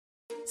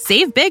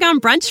Save big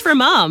on brunch for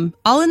mom,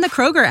 all in the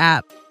Kroger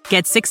app.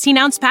 Get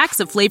 16-ounce packs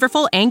of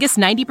flavorful Angus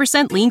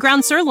 90% lean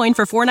ground sirloin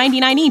for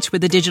 $4.99 each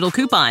with a digital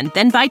coupon.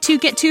 Then buy 2,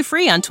 get 2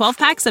 free on 12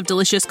 packs of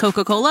delicious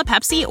Coca-Cola,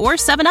 Pepsi, or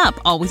 7-Up,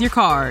 all with your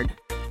card.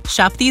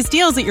 Shop these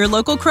deals at your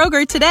local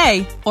Kroger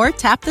today, or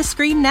tap the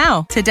screen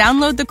now to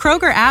download the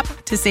Kroger app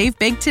to save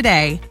big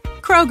today.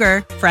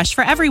 Kroger, fresh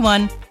for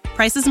everyone.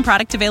 Prices and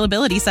product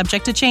availability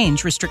subject to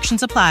change.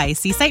 Restrictions apply.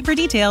 See site for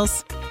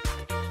details.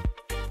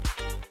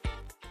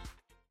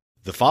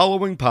 The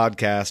following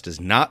podcast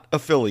is not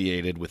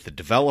affiliated with the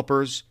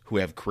developers who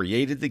have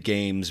created the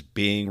games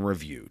being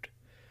reviewed.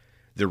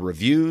 The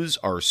reviews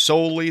are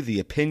solely the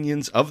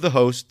opinions of the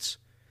hosts,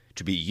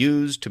 to be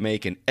used to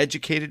make an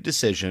educated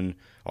decision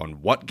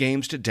on what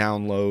games to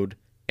download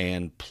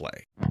and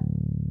play.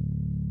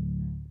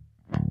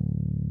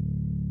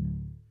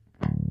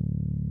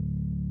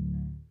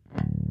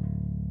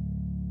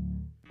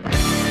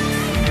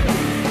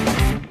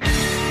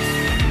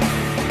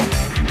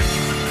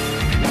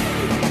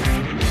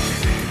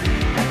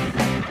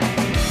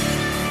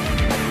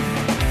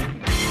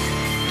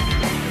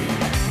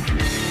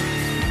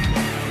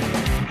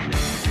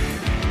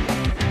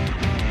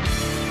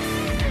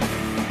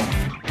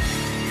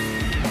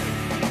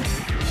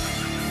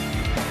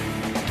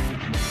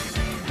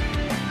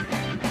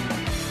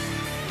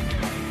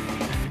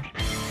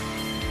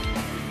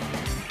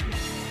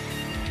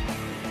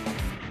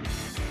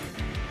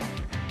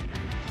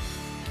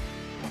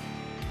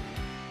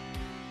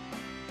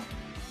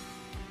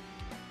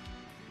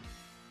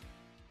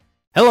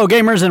 Hello,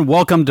 gamers, and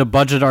welcome to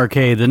Budget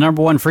Arcade, the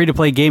 #1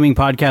 free-to-play gaming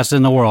podcast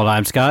in the world.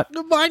 I'm Scott.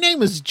 My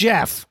name is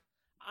Jeff.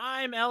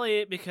 I'm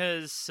Elliot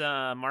because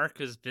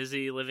Mark is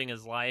busy living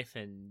his life,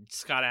 and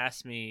Scott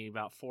asked me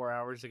about 4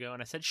 hours ago,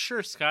 and I said,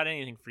 sure, Scott,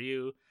 anything for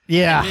you.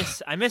 Yeah.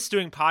 I miss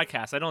doing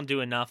podcasts. I don't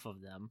do enough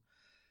of them.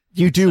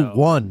 You do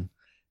one.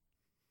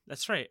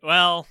 That's right.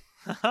 Well,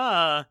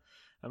 I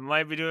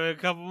might be doing a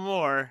couple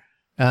more.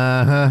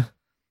 Uh-huh.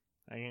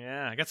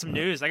 Yeah, I got some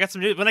news.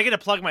 When I get to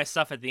plug my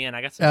stuff at the end,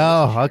 I got some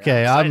news.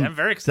 Okay. I'm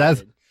very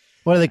excited.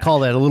 What do they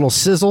call that? A little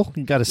sizzle?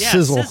 You got a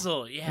sizzle.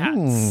 Sizzle. Yeah.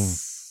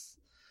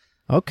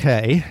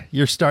 Okay.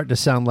 You're starting to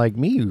sound like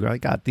me. I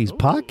got these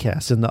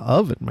podcasts in the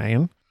oven,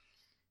 man.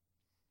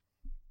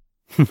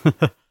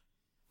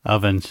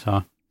 Ovens,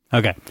 huh?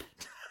 Okay.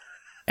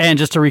 And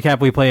just to recap,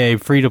 we play a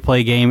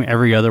free-to-play game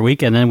every other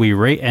week, and then we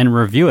rate and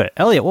review it.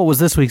 Elliot, what was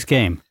this week's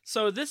game?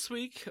 So this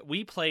week,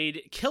 we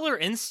played Killer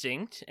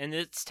Instinct, and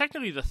it's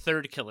technically the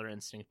third Killer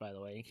Instinct, by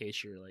the way, in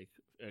case you're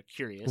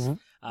curious.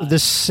 The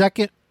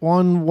second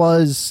one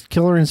was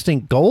Killer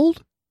Instinct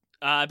Gold?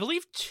 I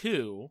believe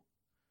 2.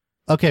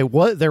 Okay,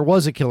 there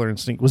was a Killer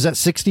Instinct. Was that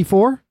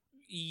 64?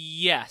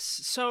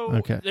 Yes. So,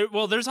 okay.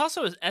 There's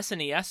also an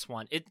SNES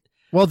one. The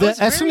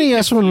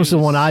SNES one was the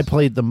one I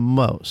played the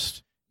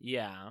most.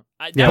 Yeah.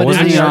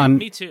 Wasn't he on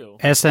me too.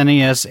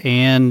 SNES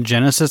and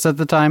Genesis at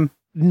the time?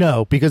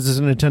 No, because it's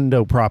a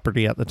Nintendo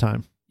property at the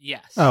time.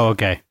 Yes. Oh,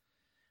 okay.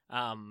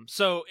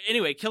 So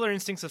anyway, Killer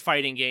Instinct's a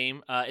fighting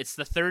game. It's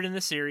the third in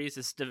the series.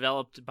 It's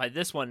developed by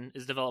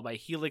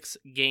Helix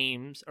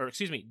Games,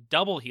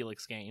 Double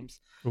Helix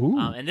Games. Ooh.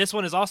 And this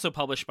one is also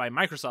published by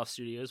Microsoft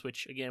Studios,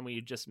 which again we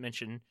just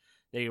mentioned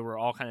they were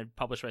all kind of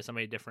published by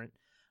somebody different.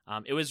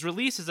 It was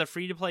released as a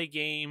free-to-play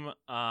game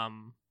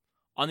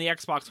on the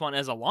Xbox One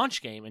as a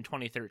launch game in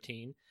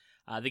 2013.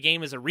 The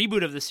game is a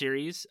reboot of the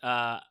series,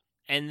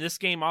 and this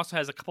game also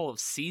has a couple of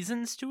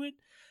seasons to it.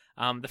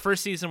 The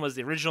first season was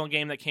the original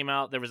game that came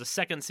out. There was a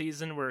second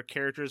season where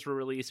characters were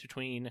released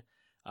between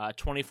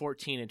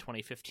 2014 and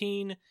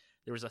 2015.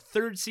 There was a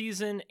third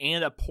season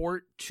and a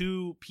port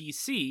to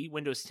PC,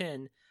 Windows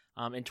 10,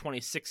 in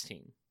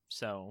 2016.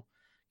 So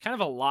kind of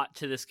a lot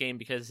to this game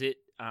because it...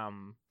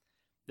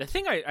 the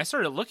thing I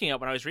started looking at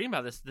when I was reading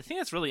about this, the thing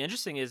that's really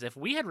interesting is if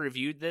we had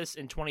reviewed this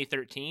in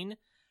 2013,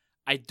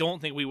 I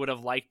don't think we would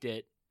have liked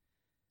it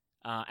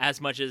as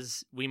much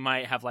as we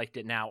might have liked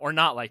it now, or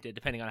not liked it,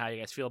 depending on how you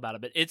guys feel about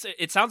it. But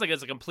it sounds like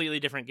it's a completely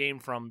different game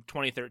from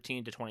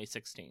 2013 to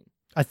 2016.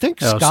 I think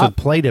Scott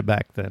played it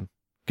back then,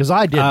 because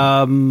I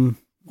didn't.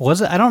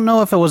 Was it? I don't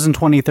know if it was in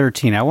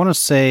 2013. I want to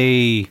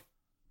say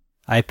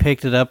I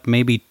picked it up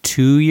maybe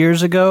 2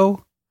 years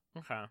ago.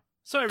 Okay.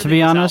 So everything to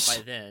be was honest,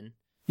 out by then.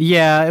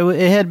 Yeah,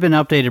 it had been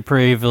updated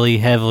pretty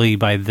heavily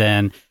by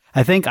then.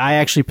 I think I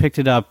actually picked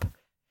it up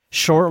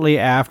shortly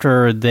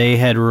after they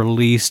had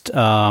released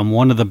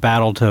one of the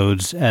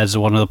Battletoads as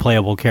one of the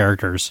playable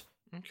characters.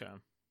 Okay.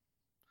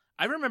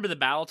 I remember the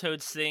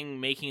Battletoads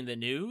thing making the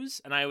news,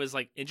 and I was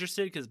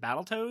interested because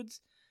Battletoads,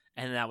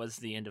 and that was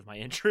the end of my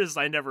interest.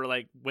 I never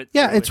went.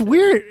 Yeah, it's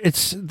weird.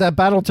 It's that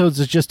Battletoads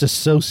is just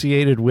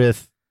associated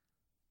with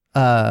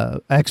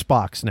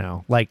Xbox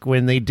now. Like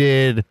when they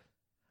did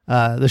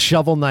the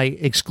Shovel Knight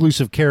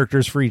exclusive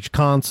characters for each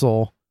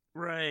console.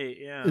 Right,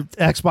 yeah.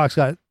 Xbox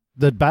got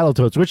the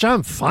Battletoads, which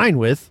I'm fine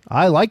with.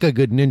 I like a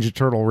good Ninja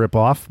Turtle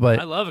ripoff, but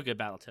I love a good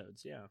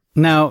Battletoads, yeah.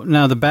 Now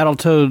the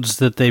Battletoads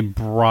that they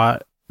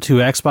brought to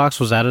Xbox,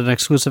 was that an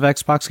exclusive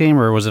Xbox game,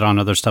 or was it on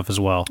other stuff as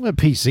well? A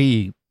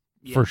PC,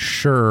 for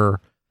sure.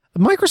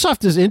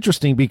 Microsoft is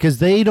interesting because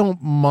they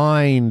don't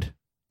mind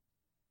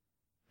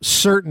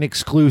certain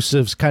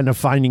exclusives kind of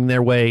finding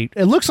their way.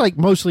 It looks like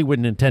mostly with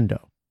Nintendo.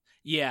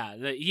 Yeah,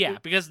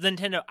 because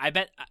Nintendo,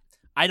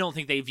 I don't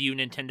think they view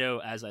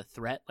Nintendo as a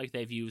threat like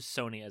they view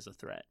Sony as a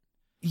threat.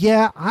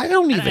 Yeah, I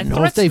don't even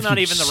know if they view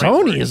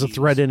Sony as a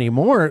threat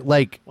anymore.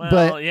 Like,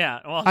 but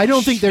I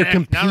don't think they're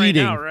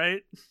competing. Not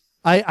right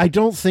now, right? I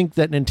don't think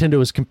that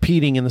Nintendo is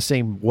competing in the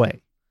same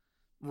way.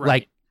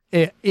 Right.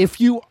 Like, if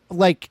you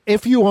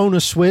own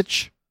a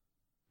Switch,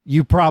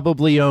 you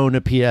probably own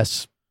a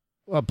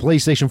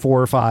PlayStation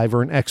 4 or 5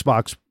 or an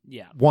Xbox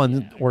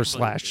One or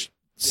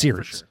 /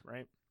 Series. Sure,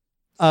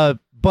 right?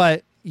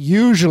 But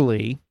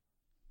usually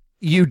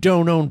you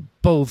don't own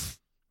both,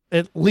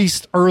 at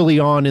least early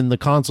on in the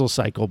console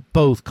cycle,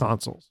 both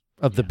consoles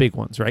of the big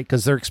ones, right?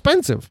 Because they're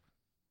expensive.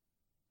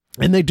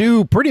 And they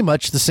do pretty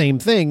much the same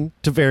thing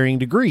to varying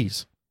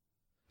degrees.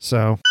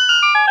 So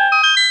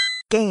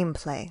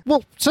gameplay.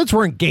 Well, since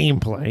we're in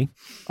gameplay,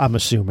 I'm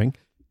assuming,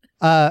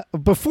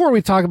 before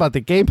we talk about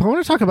the gameplay, I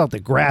want to talk about the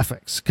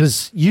graphics,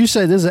 because you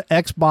said this is an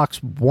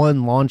Xbox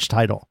One launch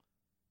title.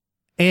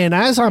 And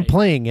as I'm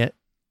playing it,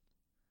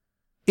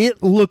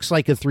 it looks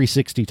like a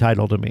 360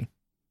 title to me.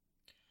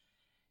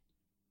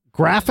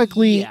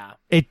 Graphically,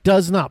 it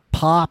does not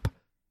pop.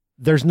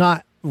 There's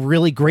not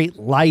really great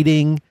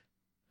lighting.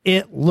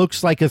 It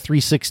looks like a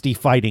 360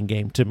 fighting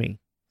game to me.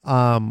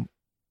 And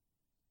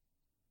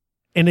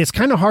it's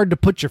kind of hard to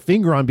put your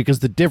finger on because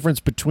the difference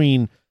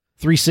between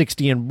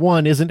 360 and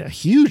One isn't a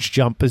huge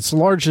jump. It's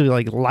largely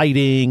like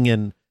lighting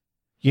and,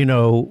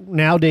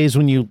 nowadays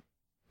when you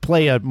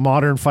play a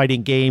modern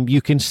fighting game,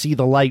 you can see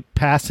the light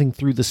passing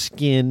through the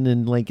skin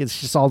and like it's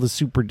just all the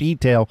super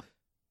detail.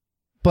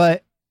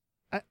 But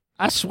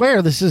I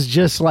swear this is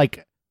just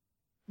like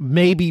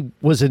maybe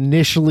was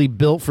initially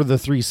built for the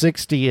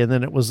 360 and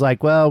then it was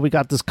like, well, we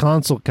got this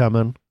console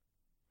coming.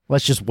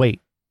 Let's just wait.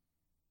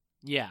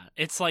 Yeah,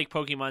 it's like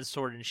Pokemon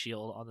Sword and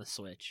Shield on the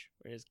Switch,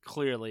 where it's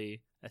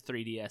clearly a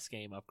 3DS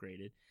game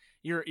upgraded.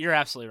 You're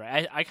absolutely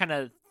right. I kind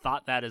of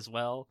thought that as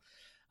well.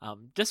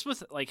 Just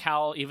with like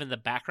how even the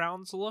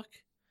backgrounds look,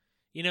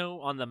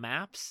 on the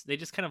maps, they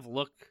just kind of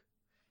look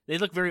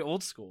very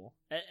old school,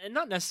 and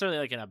not necessarily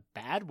like in a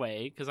bad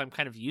way because I'm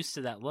kind of used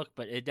to that look,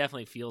 but it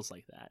definitely feels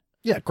like that.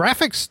 Yeah,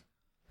 graphics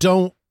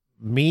don't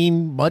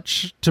mean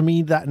much to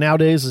me that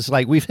nowadays. It's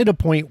like we've hit a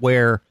point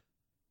where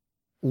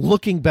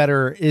looking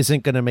better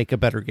isn't going to make a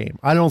better game.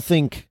 I don't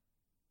think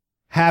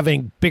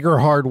having bigger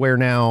hardware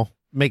now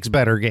makes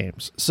better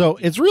games. So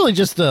it's really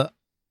just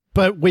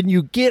but when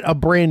you get a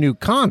brand new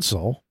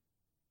console,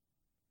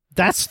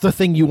 that's the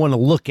thing you want to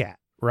look at,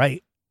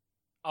 right?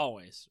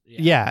 Always.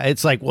 Yeah,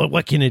 it's like,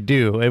 what can it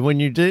do? And when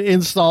you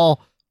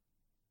install,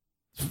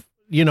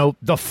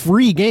 the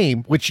free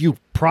game, which you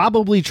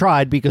probably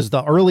tried because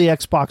the early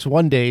Xbox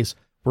One days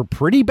were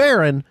pretty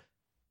barren,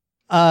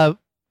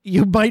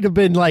 you might have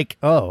been like,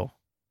 oh,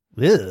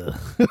 ew.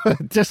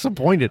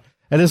 Disappointed.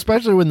 And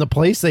especially when the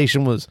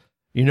PlayStation was,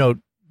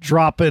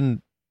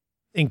 dropping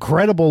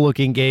incredible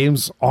looking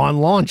games on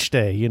launch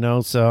day, so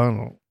I don't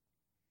know.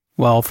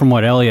 Well, from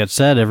what Elliot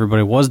said,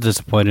 everybody was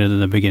disappointed in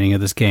the beginning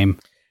of this game.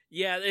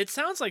 Yeah, it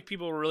sounds like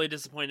people were really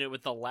disappointed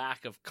with the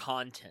lack of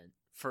content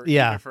for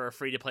a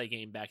free-to-play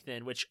game back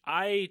then, which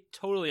I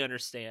totally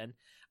understand.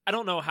 I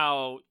don't know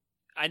how...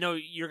 I know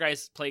your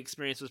guys' play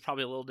experience was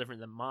probably a little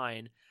different than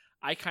mine.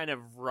 I kind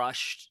of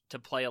rushed to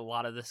play a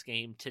lot of this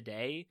game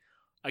today.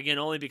 Again,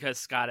 only because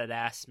Scott had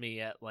asked me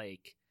at the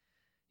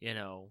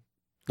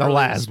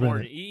last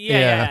minute.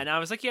 Yeah. And I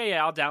was like,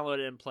 I'll download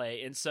it and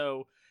play. And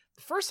so,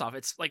 first off,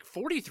 it's like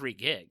 43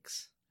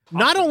 gigs.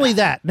 Not only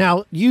that,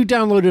 now you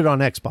downloaded on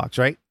Xbox,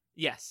 right?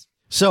 Yes.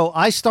 So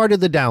I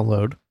started the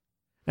download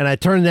and I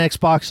turned the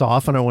Xbox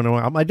off and I went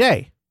about my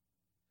day.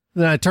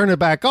 Then I turned it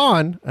back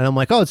on and I'm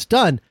like, oh, it's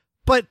done.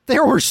 But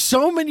there were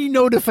so many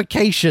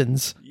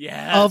notifications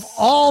of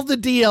all the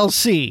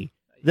DLC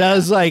that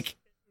was like,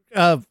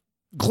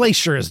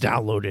 Glacier is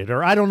downloaded,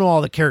 or I don't know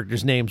all the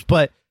characters' names,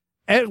 but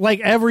like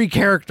every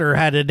character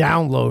had a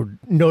download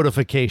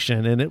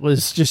notification and it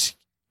was just,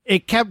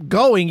 it kept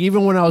going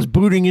even when I was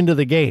booting into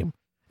the game.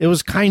 It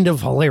was kind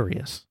of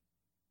hilarious.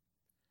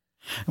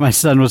 My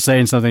son was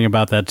saying something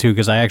about that too,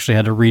 because I actually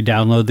had to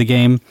re-download the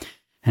game.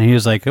 And he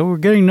was like, oh, we're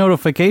getting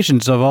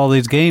notifications of all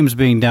these games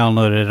being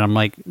downloaded. And I'm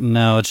like,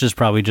 no, it's just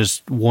probably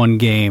just one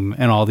game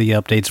and all the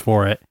updates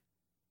for it.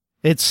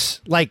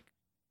 It's like,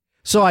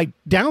 so I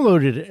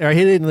downloaded it, or I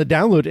hit it in the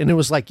download, and it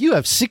was like, you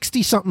have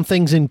 60-something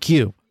things in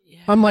queue. Yeah.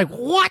 I'm like,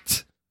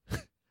 what?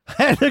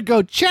 I had to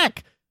go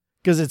check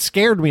because it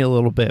scared me a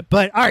little bit.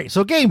 But all right,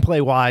 so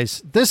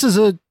gameplay-wise, this is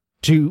a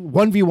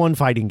 1v1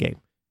 fighting game.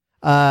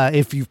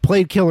 If you've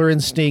played Killer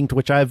Instinct,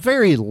 which I have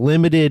very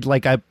limited,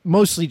 like I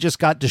mostly just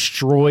got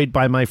destroyed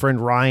by my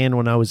friend Ryan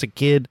when I was a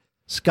kid.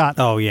 Scott.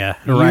 Oh yeah.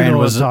 Ryan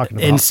was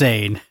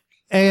insane.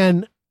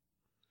 And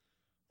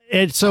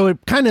so it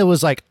kind of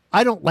was like,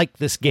 I don't like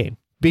this game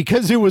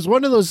because it was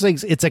one of those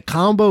things. It's a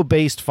combo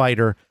based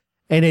fighter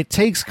and it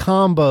takes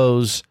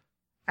combos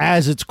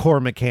as its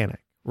core mechanic,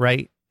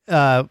 right?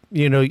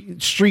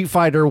 Street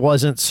Fighter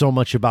wasn't so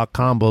much about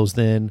combos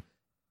then.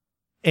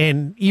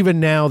 And even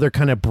now they're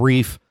kind of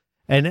brief.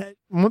 And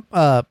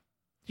Mortal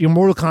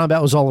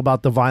Kombat was all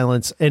about the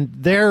violence. And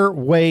their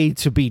way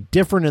to be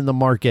different in the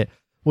market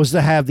was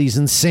to have these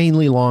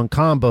insanely long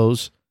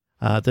combos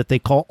that they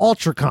call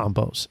ultra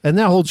combos. And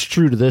that holds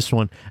true to this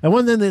one. And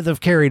one thing that they've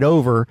carried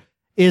over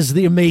is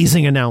the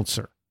amazing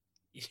announcer.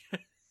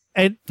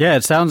 And yeah,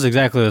 it sounds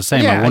exactly the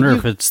same. I wonder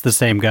if it's the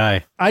same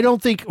guy. I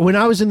don't think, when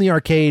I was in the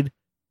arcade,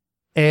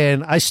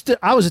 and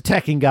I was a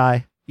Tekken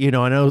guy,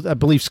 I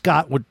believe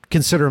Scott would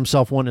consider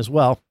himself one as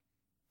well.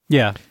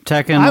 Yeah,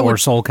 Tekken or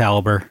Soul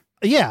Calibur.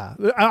 Yeah,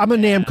 I'm a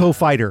Namco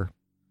fighter.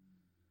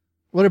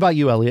 What about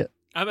you, Elliot?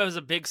 I was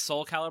a big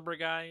Soul Calibur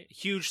guy,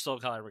 huge Soul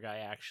Calibur guy,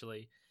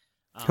 actually.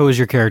 Who was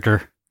your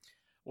character?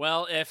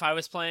 Well, if I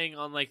was playing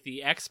on like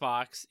the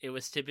Xbox, it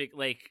was typically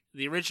like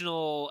the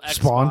original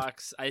Spawn?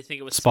 Xbox. I think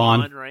it was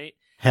Spawn, right?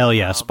 Hell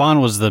yeah,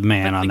 Spawn was the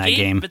man on that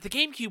game. But the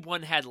GameCube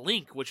one had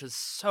Link, which was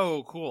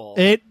so cool.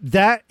 It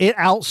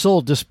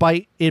outsold,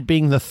 despite it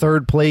being the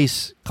third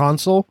place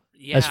console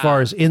as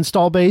far as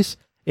install base.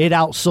 It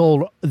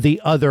outsold the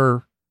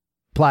other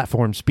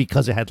platforms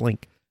because it had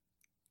Link.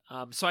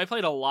 So I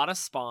played a lot of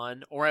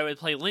Spawn, or I would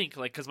play Link,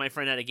 like because my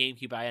friend had a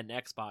GameCube, I had an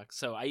Xbox.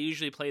 So I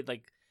usually played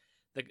like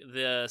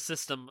the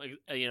system,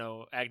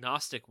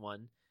 agnostic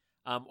one.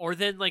 Or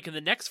then like in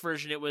the next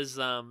version, it was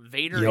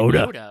Vader and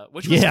Yoda,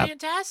 which was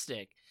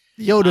fantastic.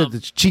 Yoda, the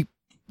cheap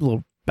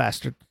little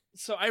bastard.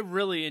 So I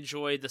really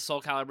enjoyed the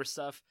Soul Calibur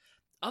stuff.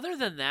 Other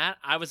than that,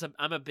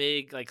 I'm a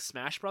big like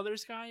Smash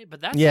Brothers guy,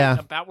 but that's like,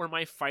 about where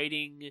my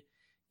fighting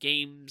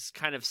games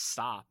kind of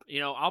stop.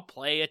 I'll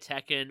play a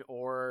Tekken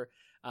or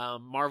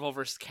Marvel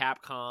vs.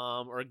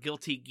 Capcom or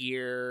Guilty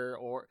Gear,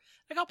 or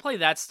like I'll play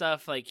that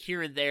stuff like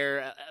here and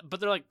there, but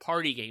they're like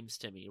party games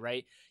to me,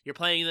 right? You're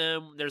playing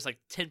them, there's like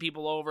 10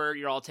 people over,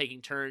 you're all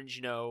taking turns,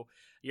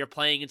 you're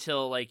playing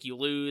until like you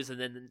lose and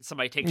then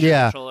somebody takes your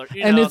controller.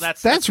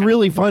 That's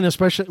really fun,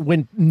 especially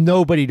when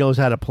nobody knows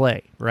how to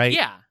play, right?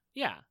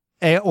 Yeah.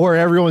 Or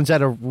everyone's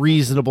at a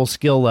reasonable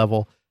skill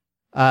level.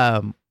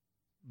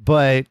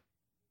 But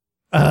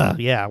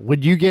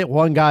when you get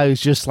one guy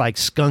who's just like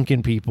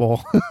skunking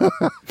people.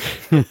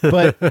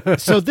 But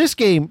so this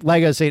game,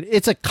 like I said,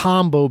 it's a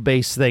combo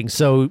based thing.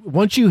 So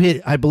once you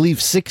hit, I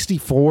believe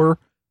 64,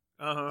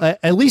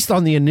 at least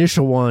on the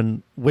initial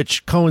one,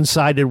 which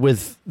coincided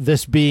with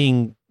this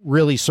being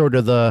really sort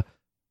of the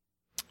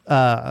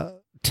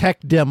tech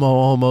demo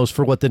almost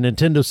for what the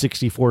Nintendo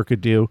 64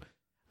 could do,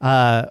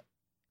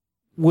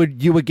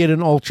 you would get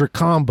an ultra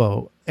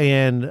combo,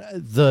 and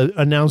the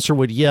announcer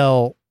would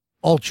yell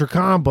ultra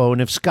combo, and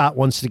if Scott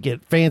wants to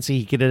get fancy,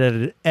 he could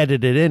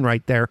edit it in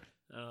right there.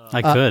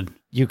 I could.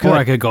 You could. Or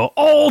I could go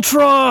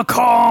ultra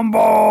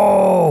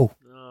combo.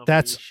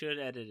 You should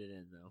edit it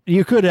in though.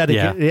 You could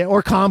edit it,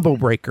 or combo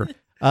breaker.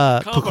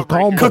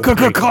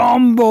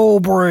 Combo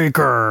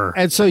breaker.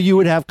 And so you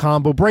would have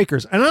combo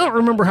breakers. And I don't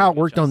remember how it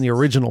worked on the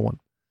original one.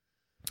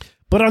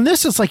 But on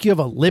this, it's like you have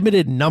a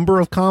limited number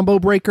of combo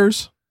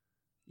breakers.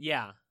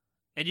 Yeah.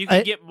 And you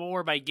can get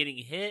more by getting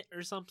hit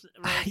or something,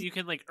 right? You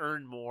can like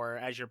earn more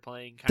as you're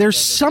playing. There's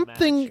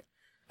something,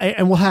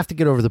 and we'll have to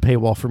get over the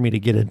paywall for me to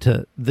get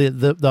into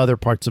the other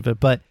parts of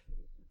it. But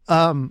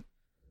so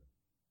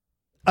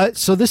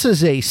this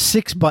is a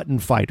 6-button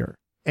fighter.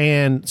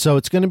 And so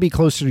it's going to be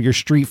closer to your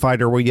Street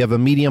Fighter, where you have a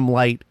medium,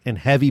 light, and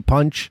heavy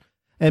punch,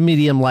 and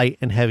medium, light,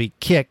 and heavy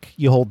kick.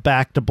 You hold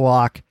back to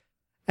block.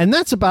 And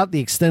that's about the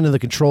extent of the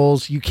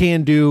controls. You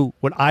can do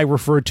what I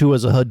refer to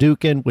as a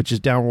Hadouken, which is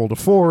down, roll to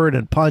forward,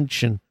 and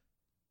punch, and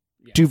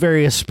do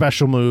various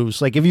special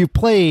moves. Like if you've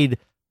played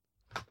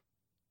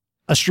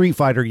a Street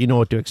Fighter, you know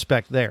what to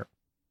expect there.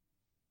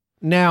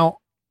 Now,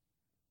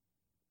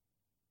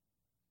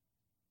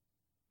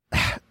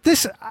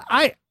 it's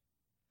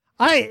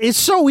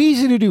so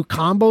easy to do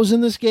combos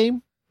in this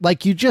game.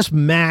 Like you just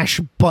mash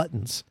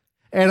buttons.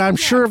 And I'm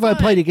sure if I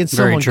played against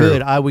someone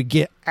good, I would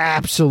get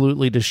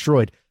absolutely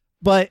destroyed.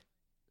 But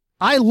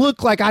I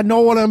look like I know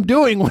what I'm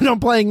doing when I'm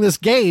playing this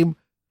game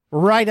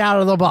right out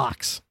of the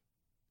box.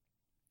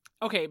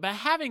 Okay, but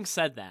having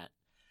said that,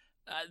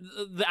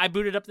 I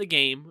booted up the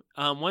game.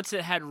 Once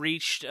it had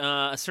reached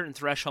a certain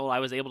threshold, I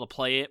was able to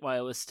play it while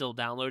it was still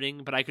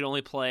downloading, but I could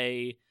only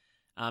play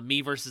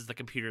me versus the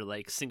computer,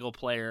 like single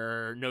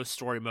player, no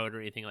story mode or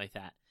anything like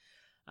that.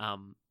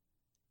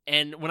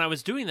 And when I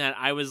was doing that,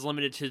 I was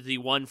limited to the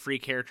one free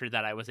character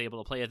that I was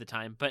able to play at the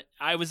time. But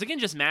I was, again,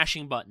 just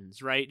mashing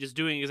buttons, right? Just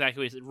doing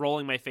exactly what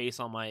rolling my face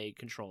on my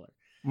controller.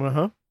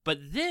 But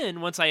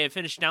then, once I had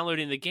finished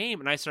downloading the game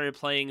and I started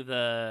playing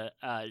the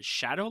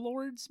Shadow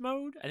Lords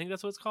mode, I think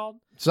that's what it's called.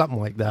 Something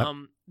like that.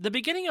 The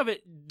beginning of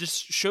it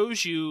just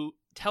tells you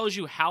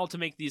how to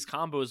make these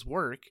combos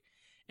work.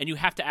 And you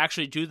have to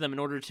actually do them in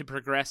order to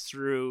progress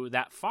through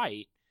that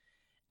fight.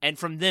 And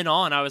from then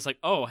on, I was like,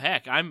 oh,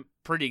 heck, I'm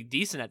pretty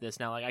decent at this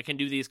now. Like, I can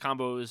do these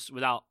combos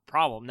without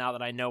problem now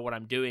that I know what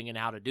I'm doing and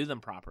how to do them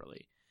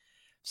properly.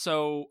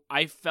 So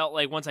I felt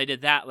like once I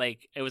did that,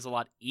 like, it was a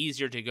lot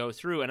easier to go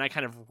through. And I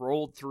kind of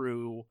rolled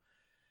through,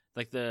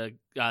 like, the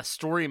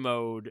story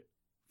mode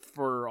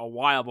for a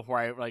while before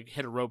I like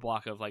hit a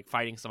roadblock of like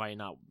fighting somebody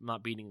and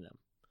not beating them.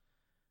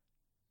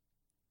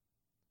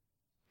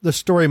 The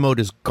story mode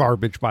is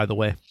garbage, by the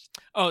way.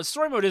 Oh,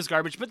 story mode is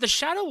garbage, but the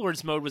Shadow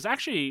Lords mode was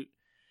actually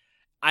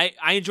I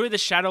enjoy the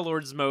Shadow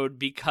Lords mode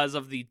because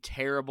of the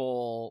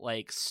terrible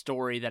like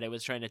story that it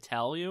was trying to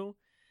tell you.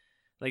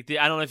 Like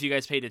I don't know if you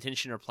guys paid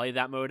attention or played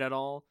that mode at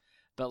all,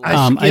 but like,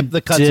 I skipped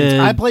the cutscenes. did.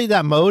 I played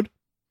that mode,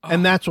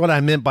 and that's what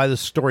I meant by the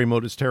story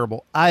mode is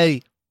terrible.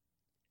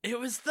 It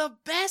was the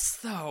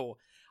best though.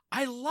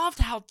 I loved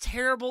how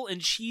terrible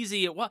and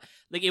cheesy it was.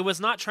 Like it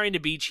was not trying to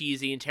be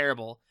cheesy and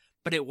terrible,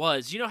 but it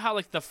was. You know how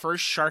like the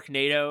first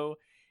Sharknado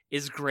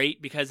is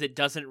great because it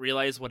doesn't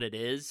realize what it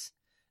is?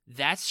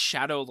 That's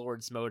Shadow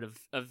Lord's mode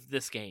of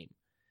this game.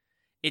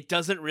 It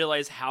doesn't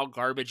realize how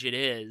garbage it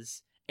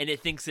is, and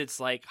it thinks it's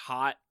like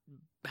hot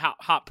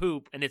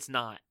poop, and it's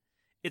not.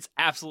 It's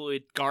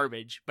absolutely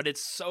garbage, but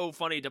it's so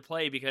funny to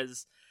play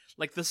because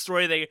like the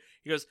story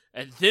he goes,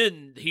 and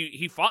then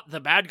he fought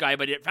the bad guy,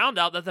 but it found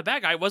out that the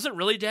bad guy wasn't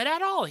really dead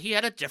at all. He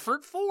had a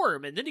different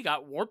form, and then he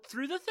got warped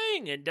through the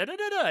thing, and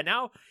da-da-da-da.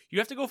 Now you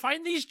have to go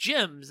find these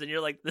gems, and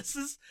you're like, this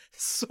is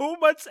so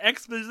much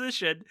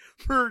exposition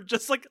for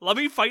just like, let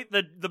me fight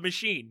the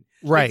machine.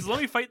 Right. Just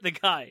let me fight the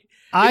guy.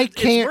 I It's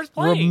can't worth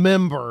playing.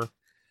 remember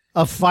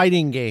a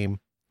fighting game,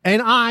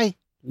 and I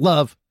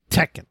love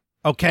Tekken,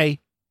 okay?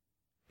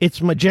 It's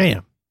my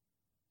jam.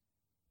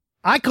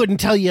 I couldn't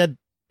tell you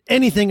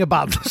anything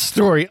about the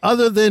story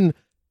other than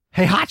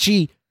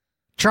Heihachi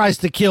tries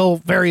to kill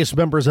various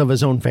members of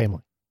his own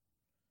family.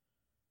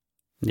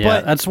 Yeah,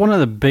 But- that's one of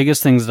the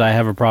biggest things that I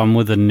have a problem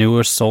with the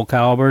newest Soul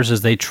Calibers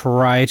is they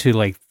try to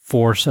like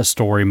force a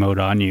story mode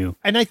on you.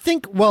 And I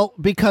think, well,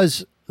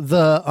 because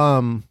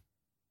I'm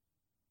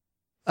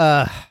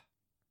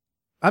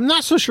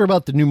not so sure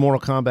about the new Mortal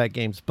Kombat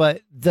games,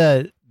 but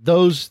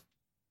those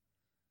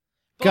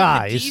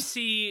guys,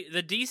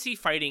 the DC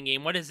fighting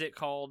game, what is it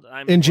called?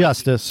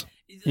 Injustice.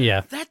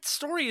 Yeah. That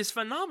story is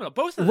phenomenal.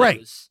 Both of Right.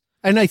 those.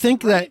 And I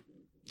think that,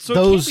 So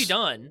those- it can't be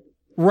done.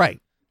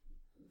 right.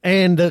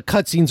 And the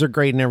cutscenes are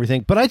great and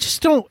everything, but I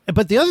just don't,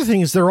 but the other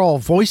thing is they're all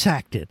voice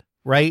acted,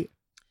 right?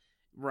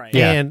 Right.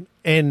 Yeah.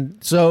 And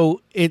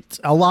so it's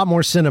a lot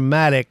more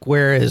cinematic,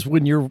 whereas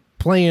when you're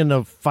playing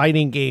a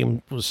fighting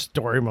game with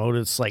story mode,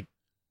 it's like,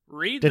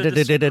 Read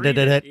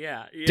Da-da-da-da-da-da-da. the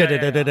yeah.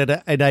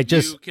 da-da-da-da-da-da, and I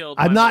just, You killed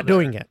my I'm not mother.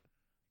 doing it.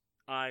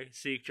 I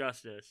seek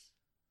justice.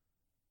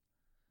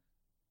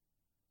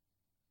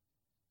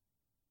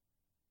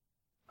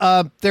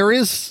 There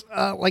is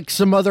like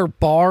some other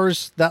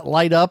bars that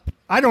light up.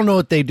 I don't know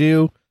what they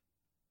do.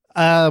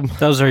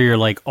 Those are your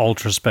like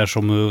ultra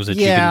special moves that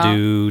Yeah. you can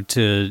do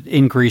to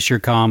increase your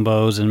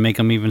combos and make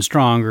them even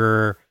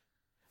stronger.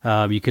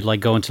 You could like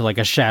go into like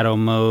a shadow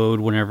mode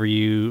whenever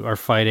you are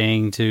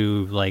fighting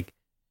to like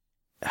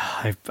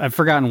I've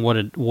forgotten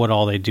what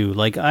all they do.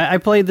 Like I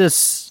played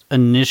this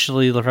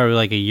initially probably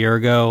like a year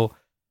ago,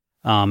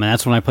 and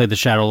that's when I played the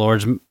Shadow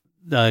Lords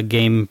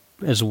game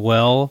as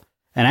well.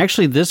 And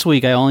actually, this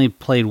week I only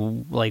played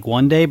like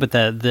one day, but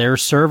their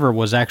server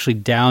was actually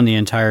down the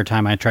entire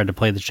time I tried to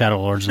play the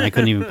Shadow Lords, and I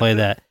couldn't even play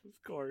that. Of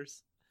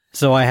course.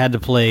 So I had to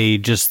play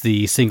just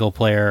the single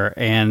player,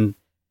 and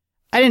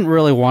I didn't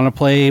really want to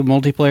play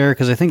multiplayer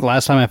because I think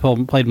last time I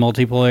played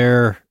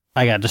multiplayer,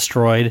 I got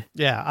destroyed.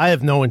 Yeah, I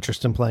have no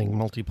interest in playing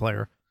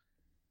multiplayer.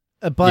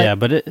 But yeah,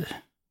 but it. go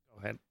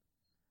ahead.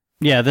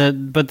 Yeah,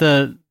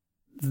 the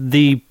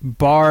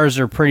bars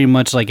are pretty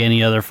much like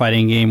any other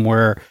fighting game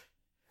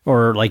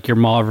or like your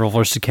Marvel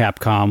vs.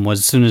 Capcom was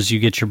as soon as you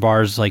get your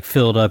bars like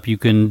filled up, you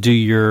can do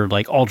your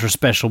like ultra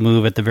special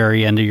move at the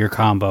very end of your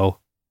combo.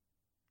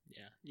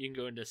 Yeah. You can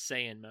go into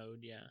Saiyan mode,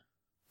 yeah.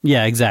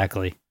 Yeah,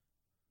 exactly.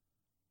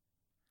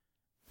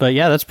 But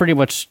yeah, that's pretty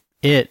much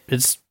it.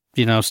 It's,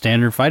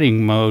 standard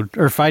fighting mode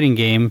or fighting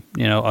game,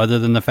 other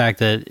than the fact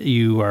that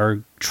you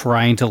are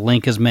trying to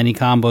link as many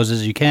combos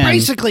as you can.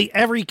 Basically,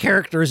 every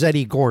character is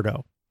Eddie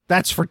Gordo.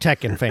 That's for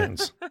Tekken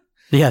fans.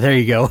 Yeah, there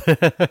you go.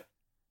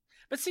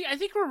 But see, I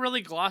think we're really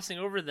glossing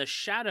over the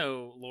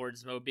Shadow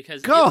Lords mode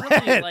because Go it really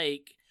ahead.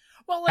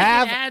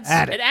 Have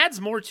at it. it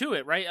adds more to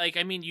it, right? Like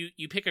I mean,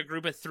 you pick a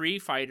group of 3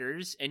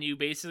 fighters and you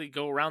basically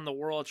go around the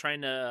world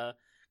trying to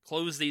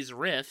close these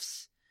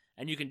rifts,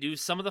 and you can do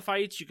some of the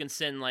fights, you can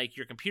send like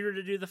your computer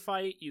to do the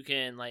fight, you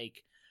can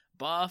like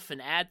buff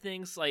and add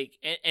things like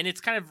and it's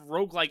kind of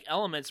roguelike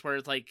elements where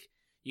it's like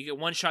you get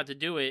one shot to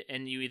do it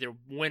and you either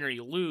win or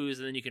you lose,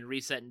 and then you can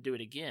reset and do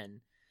it again.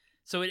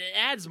 So it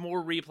adds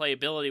more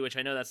replayability, which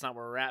I know that's not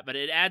where we're at, but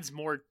it adds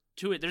more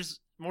to it. There's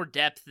more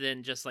depth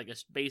than just like a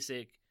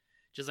basic,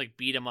 just like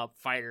beat 'em up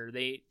fighter.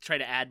 They try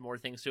to add more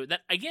things to it.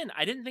 That again,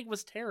 I didn't think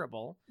was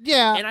terrible,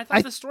 Yeah. and I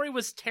thought the story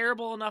was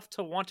terrible enough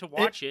to want to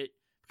watch it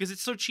because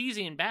it's so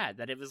cheesy and bad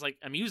that it was like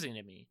amusing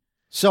to me.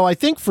 So I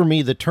think for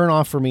me, the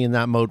turnoff for me in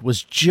that mode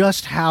was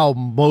just how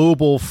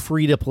mobile,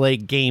 free-to-play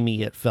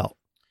gamey it felt.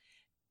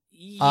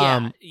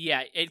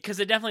 Yeah,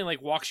 because it definitely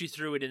like walks you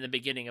through it in the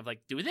beginning of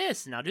like do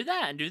this, now do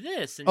that, and do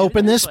this, and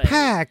Open do this way.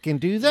 pack and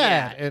do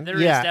that. Yeah, and there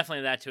is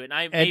definitely that to it. And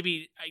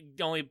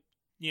I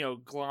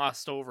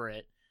glossed over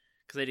it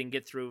because I didn't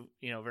get through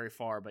very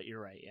far. But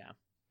you're right, yeah.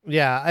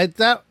 Yeah,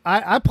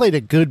 I played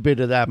a good bit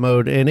of that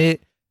mode, and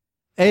it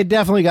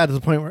definitely got to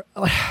the point where,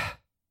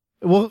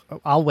 well,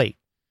 I'll wait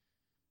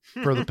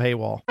for the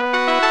paywall.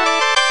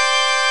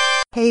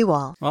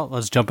 Paywall. Well,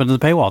 let's jump into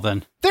the paywall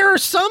then. There are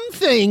some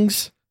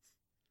things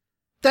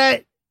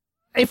that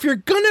if you're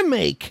gonna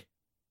make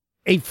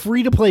a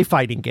free-to-play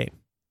fighting game,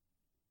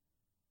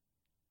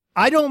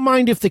 I don't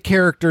mind if the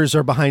characters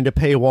are behind a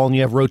paywall and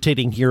you have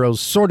rotating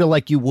heroes, sort of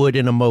like you would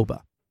in a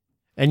MOBA.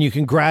 And you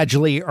can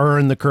gradually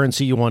earn the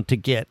currency you want to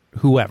get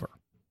whoever.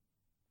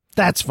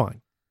 That's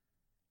fine.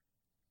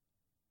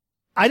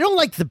 I don't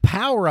like the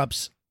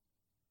power-ups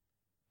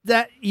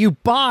that you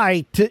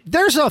buy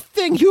there's a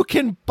thing you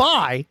can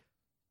buy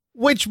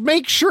which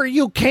makes sure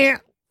you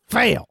can't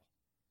fail.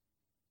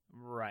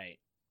 Right.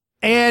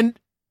 And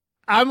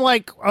I'm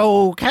like,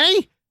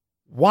 okay,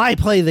 why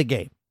play the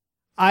game?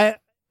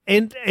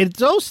 And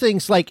those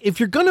things, like, if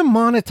you're going to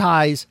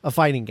monetize a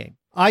fighting game,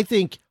 I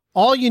think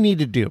all you need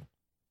to do,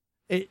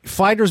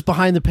 fighters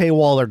behind the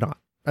paywall or not,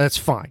 that's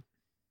fine.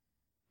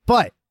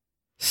 But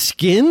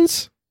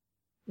skins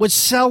would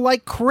sell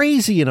like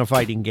crazy in a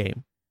fighting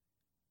game.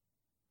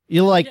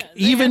 You like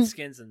even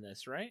skins in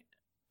this, right?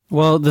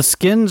 Well, the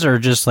skins are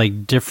just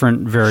like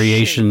different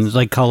variations, Shades.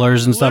 like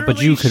colors and stuff,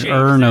 but you could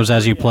Literally earn those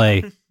as you yeah.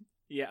 play.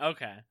 Yeah,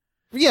 okay.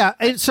 Yeah,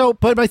 and so,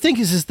 but my thing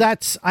is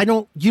that's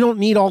you don't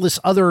need all this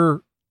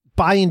other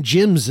buying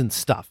gyms and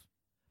stuff.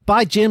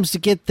 Buy gyms to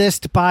get this,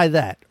 to buy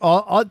that.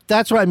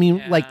 That's what I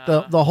mean, like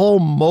the whole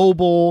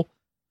mobile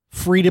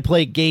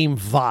free-to-play game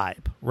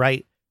vibe,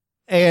 right?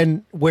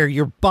 And where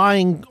you're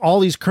buying all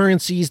these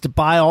currencies to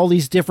buy all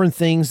these different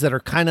things that are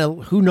kind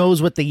of, who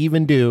knows what they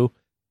even do.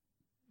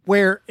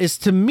 Whereas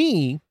to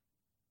me,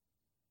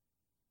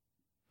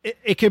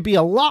 it could be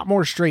a lot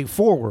more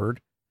straightforward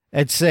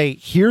and say,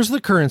 here's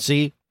the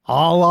currency,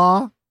 a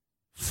la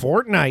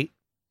Fortnite.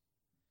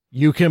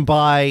 You can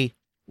buy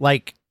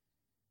like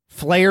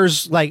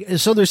flares,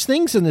 so there's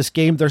things in this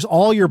game. There's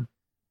all your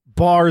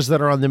bars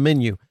that are on the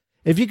menu.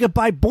 If you could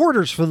buy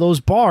borders for those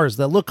bars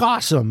that look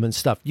awesome and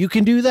stuff, you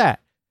can do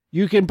that.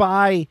 You can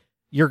buy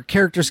your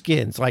character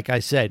skins, like I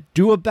said,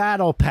 do a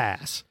battle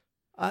pass.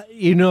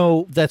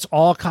 That's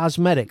all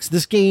cosmetics.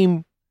 This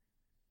game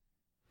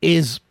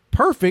is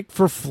perfect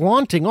for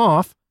flaunting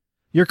off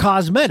your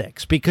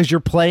cosmetics because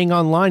you're playing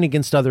online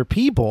against other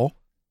people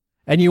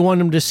and you want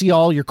them to see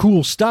all your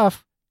cool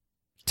stuff.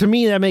 To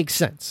me, that makes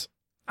sense.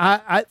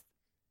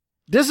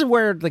 This is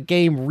where the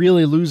game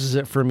really loses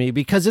it for me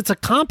because it's a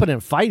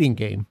competent fighting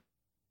game.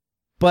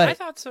 But I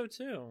thought so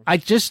too. I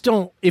just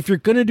don't, if you're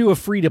going to do a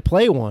free to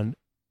play one,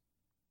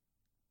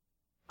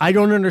 I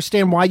don't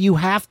understand why you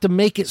have to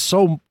make it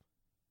so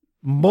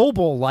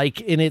mobile like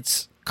in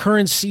its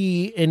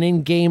currency and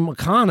in-game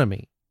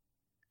economy.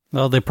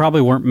 Well, they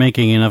probably weren't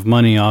making enough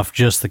money off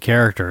just the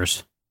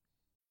characters.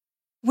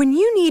 When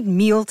you need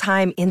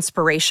mealtime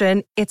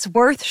inspiration, it's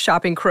worth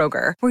shopping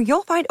Kroger, where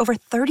you'll find over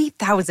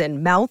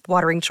 30,000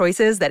 mouth-watering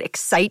choices that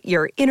excite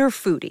your inner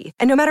foodie.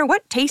 And no matter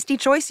what tasty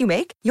choice you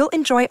make, you'll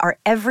enjoy our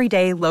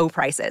everyday low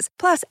prices,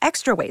 plus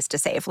extra ways to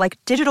save, like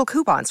digital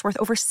coupons worth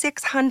over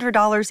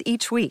 $600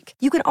 each week.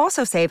 You can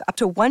also save up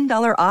to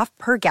 $1 off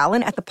per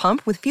gallon at the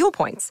pump with fuel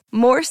points.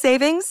 More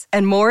savings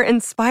and more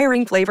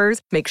inspiring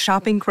flavors make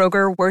shopping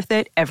Kroger worth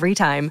it every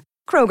time.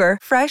 Kroger,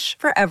 fresh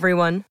for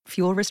everyone.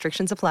 Fuel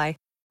restrictions apply.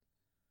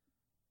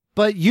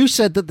 But you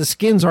said that the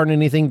skins aren't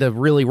anything to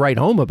really write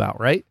home about,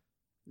 right?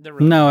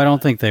 No, I don't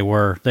think they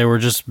were. They were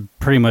just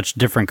pretty much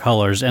different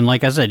colors. And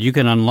like I said, you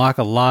can unlock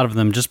a lot of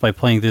them just by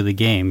playing through the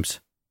games.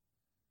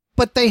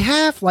 But they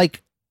have,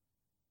 like,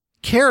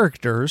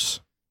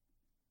 characters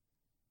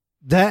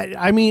that,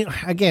 I mean,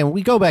 again,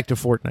 we go back to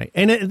Fortnite.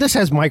 And this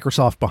has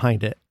Microsoft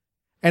behind it.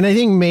 And I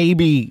think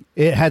maybe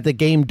it had the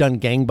game done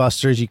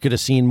gangbusters, you could have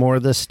seen more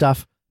of this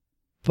stuff.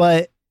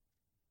 But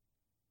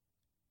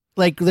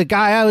like the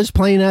guy I was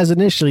playing as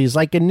initially is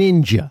like a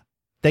ninja.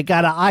 They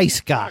got an ice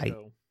guy.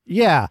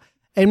 Yeah.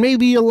 And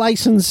maybe you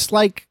license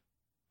like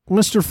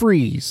Mr.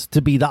 Freeze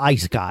to be the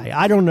ice guy.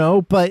 I don't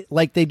know, but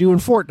like they do in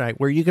Fortnite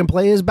where you can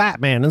play as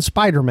Batman and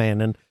Spider-Man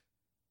and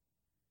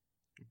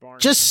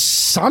just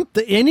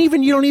something. And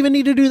even you don't even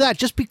need to do that.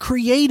 Just be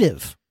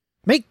creative.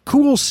 Make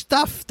cool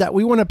stuff that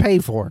we want to pay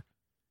for.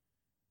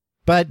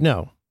 But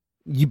no,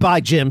 you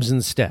buy gyms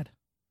instead.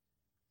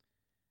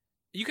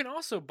 You can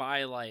also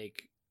buy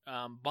like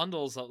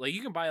bundles like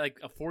you can buy like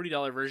a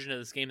 $40 version of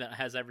this game that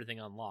has everything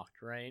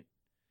unlocked, right?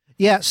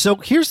 Yeah, so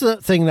here's the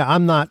thing that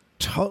I'm not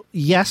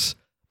yes,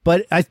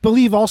 but I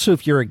believe also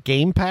if you're a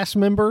Game Pass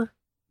member,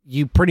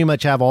 you pretty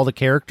much have all the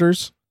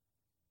characters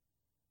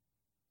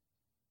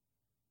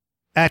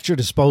at your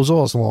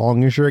disposal as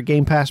long as you're a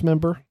Game Pass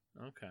member.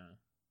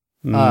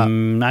 Okay.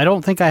 I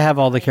don't think I have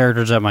all the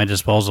characters at my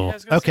disposal.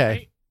 Yeah,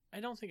 okay. I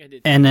don't think I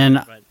did. And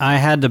then but I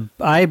had to,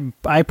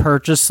 I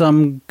purchased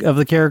some of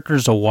the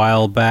characters a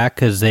while back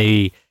because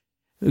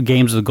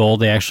Games of Gold,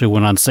 they actually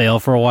went on sale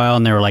for a while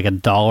and they were like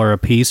 $1 a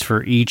piece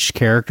for each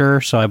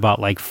character. So I bought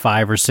like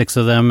 5 or 6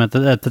 of them at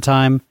the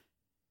time.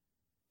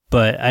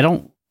 But I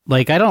don't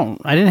Like, I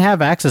didn't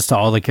have access to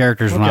all the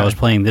characters when I Okay. was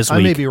playing this week.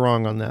 I may be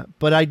wrong on that,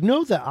 but I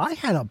know that I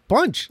had a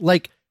bunch.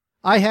 Like,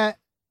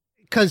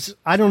 because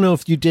I don't know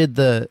if you did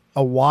a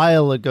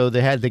while ago,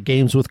 they had the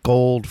games with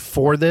gold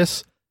for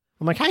this.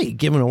 I'm like, how are you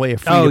giving away a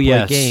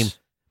free-to-play game?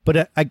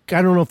 But I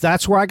don't know if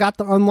that's where I got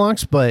the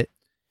unlocks, but...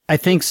 I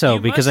think so,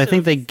 You because must I think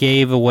have- they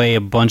gave away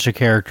a bunch of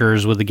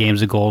characters with the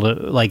Games of Gold,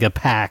 like a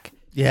pack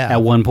Yeah.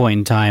 at one point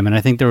in time. And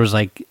I think there was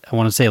like, I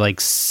want to say like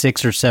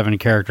 6 or 7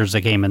 characters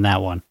that came in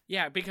that one.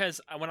 Yeah,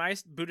 because when I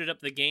booted up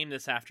the game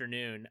this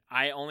afternoon,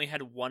 I only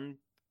had one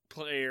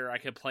player I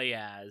could play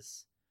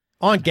as.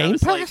 On Game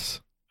was like- Pass?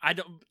 I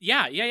don't.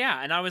 Yeah.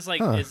 And I was like,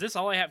 Huh. "Is this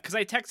all I have?" Because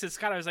I texted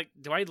Scott. I was like,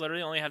 "Do I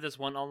literally only have this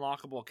one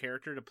unlockable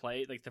character to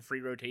play, like the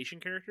free rotation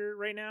character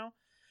right now?"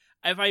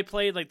 If I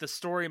played like the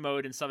story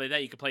mode and stuff like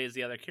that, you could play as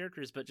the other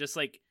characters. But just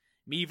like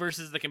me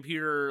versus the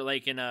computer,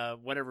 like in a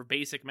whatever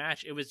basic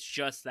match, it was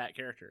just that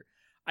character.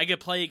 I could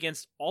play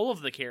against all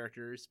of the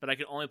characters, but I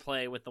could only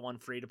play with the one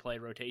free to play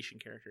rotation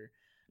character.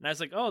 And I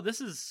was like, "Oh,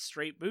 this is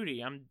straight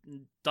booty. I'm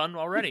done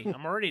already.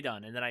 I'm already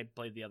done." And then I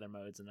played the other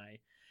modes, and I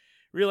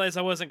realized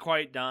I wasn't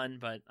quite done,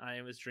 but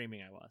I was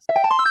dreaming I was.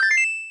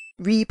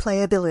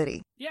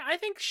 Replayability. Yeah, I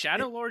think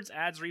Shadow Lords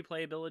adds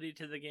replayability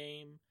to the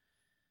game.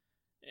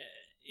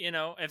 You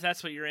know, if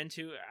that's what you're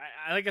into.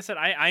 I like I said,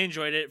 I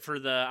enjoyed it for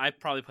I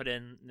probably put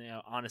in,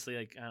 honestly,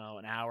 like, I don't know,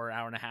 an hour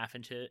and a half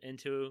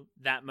into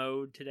that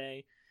mode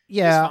today.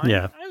 Yeah. It was fine.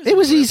 Yeah. It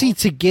was easy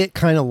enjoyable. to get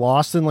kind of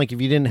lost in, like,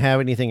 if you didn't have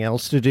anything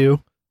else to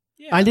do.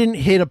 Yeah. I didn't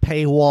hit a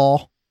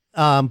paywall,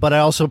 but I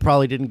also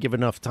probably didn't give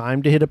enough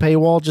time to hit a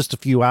paywall, just a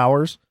few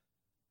hours.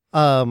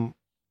 So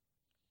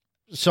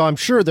I'm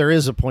sure there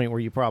is a point where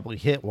you probably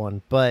hit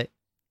one, but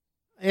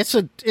it's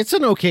an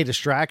okay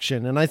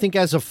distraction. And I think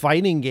as a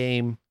fighting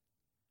game,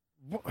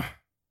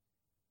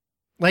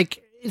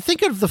 like,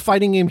 think of the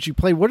fighting games you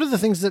played. What are the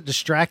things that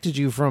distracted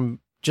you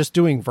from just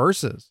doing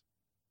versus?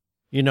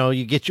 You know,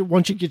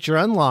 once you get your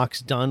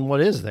unlocks done,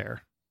 what is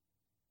there?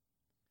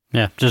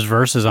 Yeah, just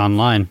versus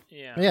online.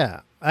 Yeah. Yeah.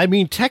 I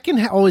mean,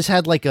 Tekken always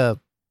had like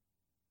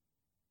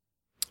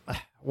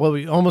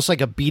almost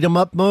like a beat 'em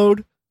up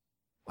mode.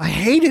 I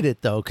hated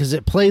it though, because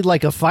it played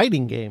like a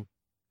fighting game.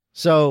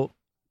 So,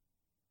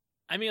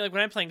 I mean, like,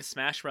 when I'm playing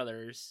Smash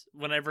Brothers,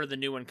 whenever the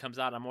new one comes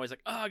out, I'm always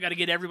like, "Oh, I got to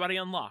get everybody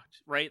unlocked,"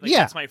 right? Like,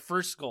 Yeah. that's my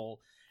first goal.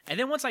 And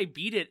then once I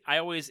beat it,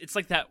 it's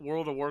like that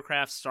World of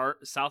Warcraft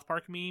South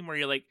Park meme where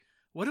you're like,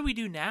 "What do we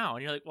do now?"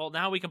 And you're like, "Well,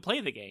 now we can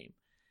play the game."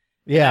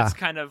 yeah. That's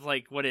kind of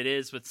like what it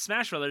is with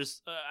Smash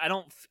Brothers.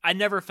 I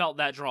never felt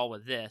that draw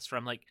with this, where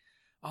I'm like,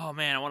 "Oh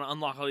man, I want to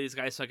unlock all these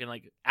guys so I can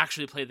like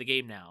actually play the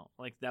game now."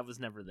 Like, that was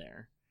never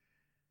there.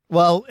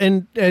 Well,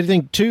 and I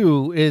think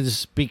too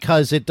is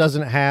because it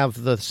doesn't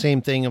have the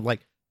same thing of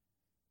like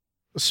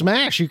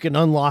Smash, you can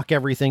unlock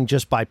everything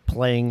just by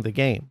playing the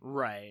game.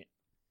 Right.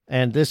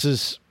 And this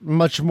is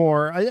much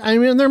more, I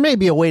mean, there may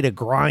be a way to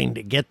grind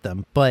to get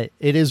them, but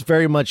it is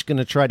very much going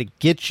to try to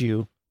get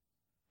you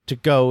to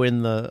go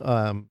in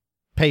the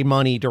pay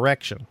money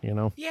direction, you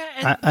know?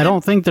 Yeah. I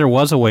don't think there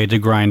was a way to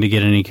grind to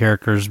get any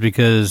characters,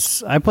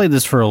 because I played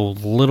this for a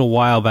little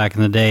while back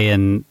in the day,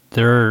 and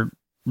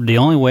the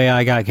only way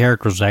I got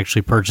characters was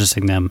actually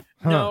purchasing them.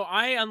 No,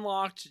 I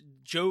unlocked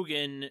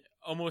Jogan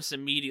almost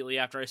immediately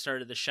after I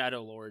started the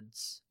Shadow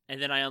Lords, and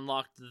then I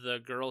unlocked the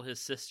girl, his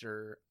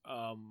sister,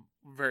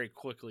 very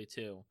quickly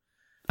too.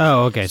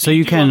 Oh, okay. So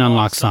you do can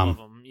unlock of some.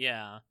 them,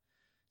 yeah.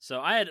 So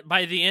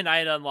by the end I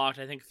had unlocked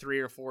I think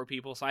 3 or 4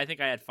 people. So I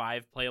think I had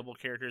 5 playable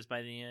characters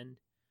by the end,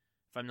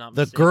 if I'm not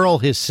The mistaken. girl,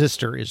 his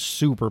sister, is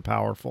super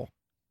powerful.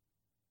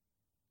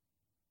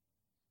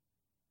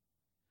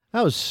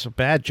 That was a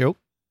bad joke.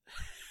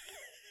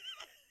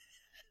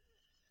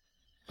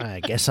 I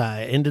guess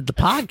I ended the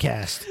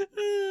podcast.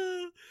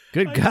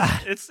 Good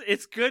God.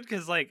 It's good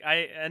because like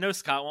I know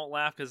Scott won't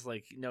laugh because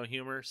like no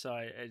humor, so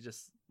I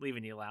just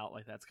leaving you out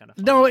like that's kind of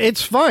fun. No,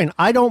 it's fine.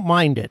 I don't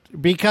mind it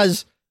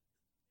because,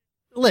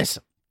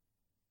 listen,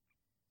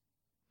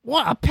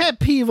 what a pet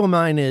peeve of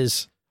mine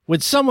is when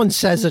someone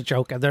says a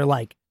joke and they're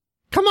like,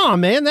 "Come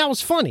on, man, that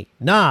was funny."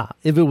 Nah,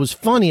 if it was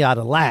funny, I'd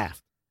have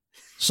laughed.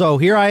 So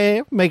here I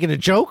am making a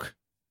joke.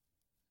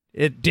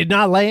 It did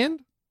not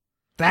land.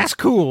 That's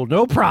cool.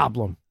 No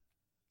problem.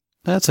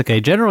 That's okay.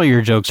 Generally,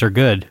 your jokes are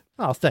good.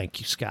 Oh, thank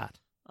you, Scott.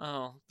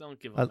 Oh, don't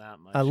give him that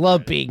much. I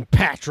love credit. being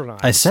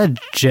patronized. I said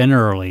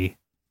generally.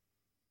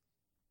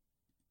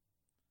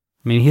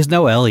 I mean, he's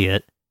no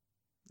Elliot.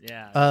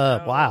 Yeah.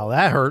 Wow,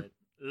 that hurt.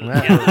 Ugh.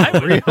 That Yeah,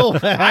 hurt real I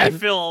bad.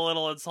 feel a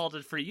little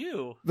insulted for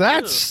you.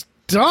 That Ugh.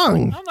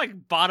 stung. I'm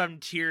like bottom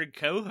tiered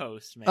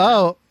co-host, man.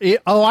 Oh,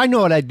 I know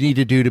what I need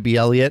to do to be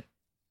Elliot.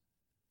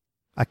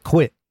 I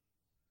quit.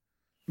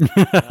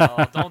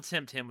 Well, don't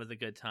tempt him with a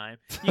good time.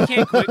 You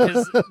can't quit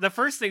because the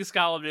first thing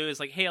Scott will do is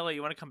like, "Hey, Elliot,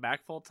 you want to come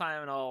back full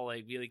time?" And I'll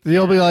like be like,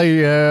 You'll be like,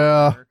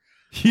 yeah,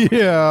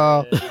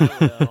 yeah.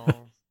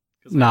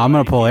 No, I'm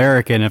going to pull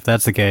Eric in if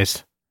that's the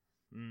case.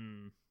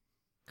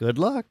 Good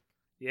luck.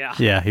 Yeah.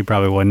 Yeah, he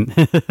probably wouldn't.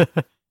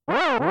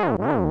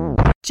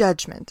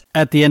 judgment.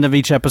 At the end of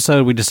each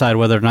episode, we decide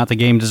whether or not the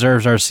game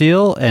deserves our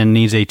seal and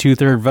needs a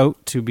 2/3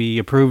 vote to be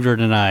approved or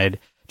denied.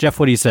 Jeff,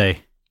 what do you say?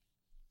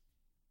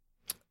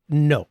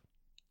 No.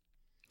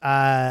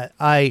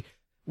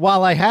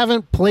 While I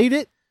haven't played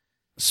it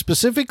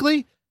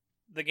specifically,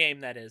 The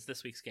game that is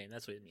this week's game.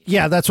 That's what it means.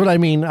 yeah, that's what I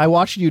mean. I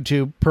watched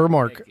YouTube per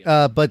Mark,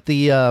 but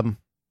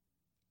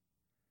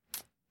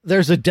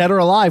there's a Dead or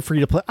Alive free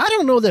to play. I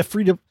don't know that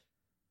free to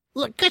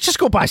look. Just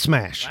go buy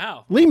Smash.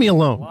 Wow. Leave me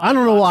alone. Wow, I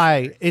don't know Roger.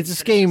 why it's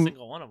this game.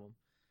 Single one of them.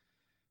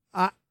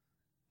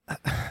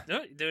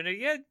 No, doing it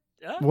again.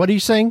 What are you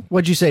saying?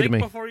 What'd you say to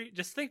me?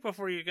 Just think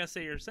before you're gonna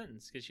say your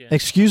sentence, because you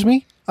Excuse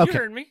me? Okay. you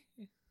heard me.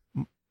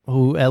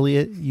 Oh,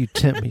 Elliot, you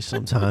tempt me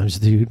sometimes,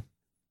 dude.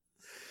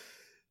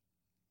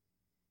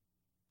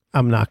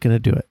 I'm not going to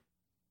do it.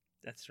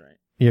 That's right.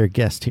 You're a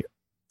guest here.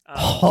 I'm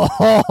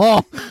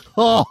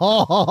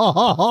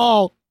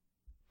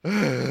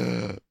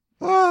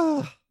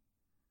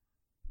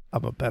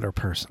a better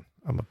person.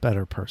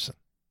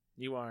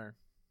 You are.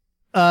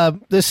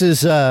 This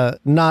is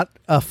not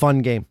a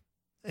fun game,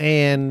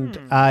 and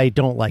I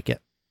don't like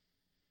it.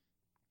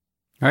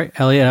 All right,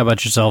 Elliot, how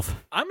about yourself?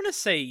 I'm gonna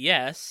say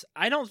yes.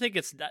 I don't think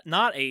it's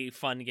not a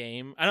fun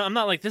game. I'm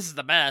not like this is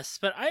the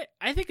best, but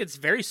I think it's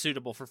very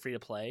suitable for free to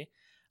play.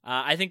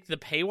 I think the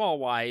paywall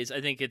wise,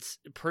 I think it's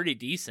pretty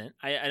decent.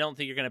 I don't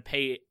think you're gonna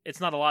pay. It's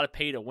not a lot of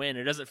pay to win.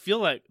 It doesn't feel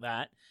like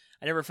that.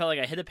 I never felt like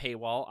I hit a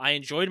paywall. I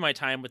enjoyed my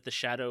time with the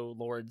Shadow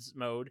Lords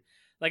mode.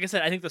 Like I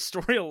said, I think the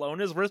story alone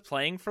is worth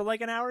playing for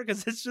like an hour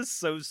because it's just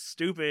so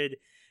stupid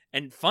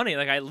and funny.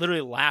 Like I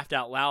literally laughed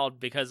out loud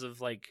because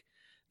of like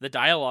the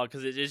dialogue,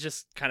 because it is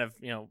just kind of,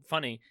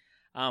 funny.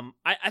 I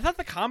thought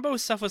the combo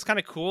stuff was kind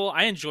of cool.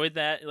 I enjoyed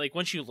that. Like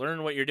once you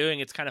learn what you're doing,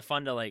 it's kind of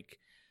fun to like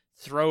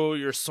throw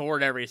your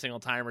sword every single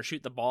time or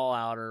shoot the ball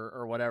out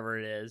or whatever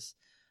it is.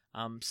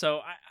 So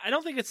I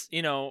don't think it's,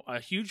 a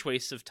huge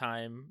waste of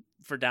time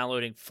for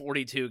downloading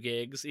 42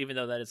 gigs, even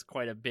though that is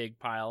quite a big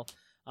pile.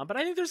 But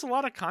I think there's a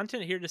lot of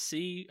content here to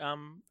see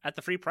at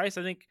the free price.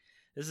 I think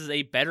this is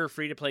a better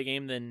free-to-play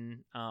game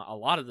than a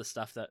lot of the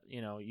stuff that,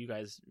 you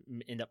guys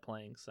end up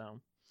playing. So,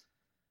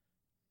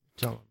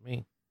 Telling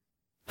me.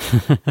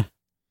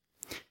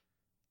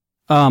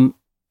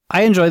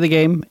 I enjoy the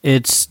game.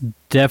 It's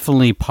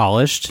definitely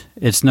polished.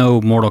 It's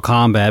no Mortal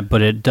Kombat,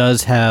 but it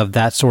does have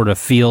that sort of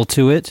feel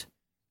to it.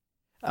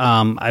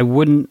 I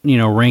wouldn't,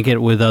 rank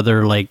it with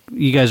other, like,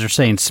 you guys are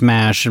saying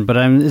Smash, but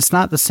it's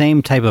not the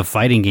same type of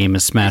fighting game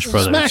as Smash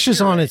Brothers. Smash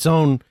is on its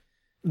own.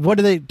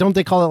 Don't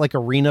they call it like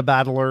Arena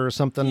Battler or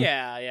something?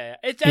 Yeah.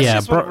 That's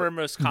just what we're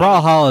most common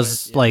Brawlhalla with,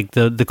 is like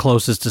the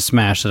closest to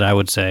Smash that I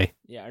would say.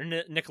 Yeah, or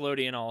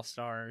Nickelodeon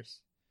All-Stars.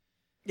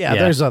 Yeah,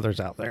 there's others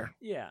out there.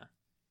 Yeah.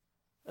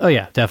 Oh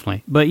yeah,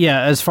 definitely. But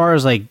yeah, as far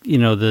as like,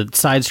 the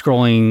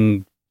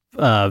side-scrolling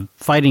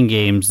fighting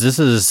games, this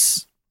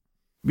is,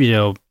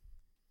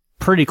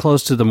 pretty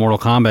close to the Mortal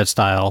Kombat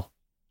style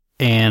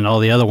and all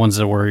the other ones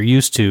that we're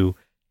used to.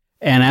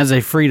 And as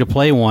a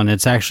free-to-play one,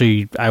 it's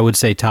actually, I would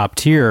say, top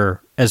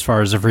tier as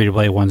far as the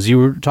free-to-play ones. You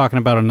were talking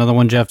about another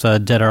one, Jeff,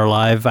 Dead or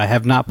Alive. I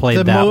have not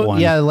played that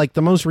one. Yeah, like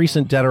the most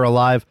recent Dead or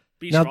Alive.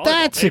 Beach Now, volleyball,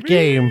 that's baby. a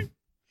game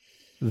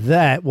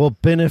that will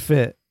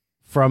benefit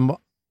from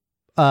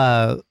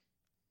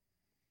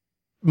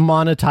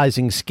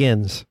monetizing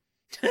skins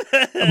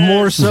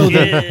more so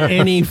than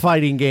any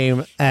fighting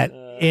game at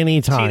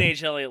any time.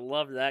 Teenage Elliot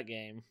loved that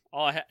game.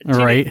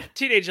 Right.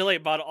 Teenage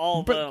Elliot bought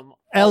all of them.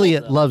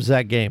 Elliot loves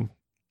that game.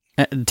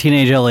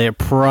 Teenage Elliot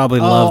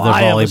probably loved the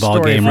I have a volleyball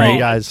story game, for right? you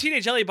guys.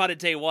 Teenage Elliot bought it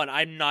day one.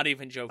 I'm not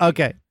even joking.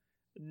 Okay,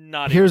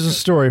 Not here's even a joking.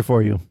 story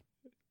for you.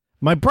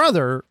 My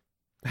brother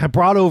had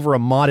brought over a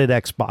modded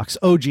Xbox,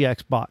 OG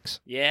Xbox.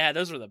 Yeah,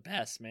 those were the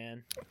best,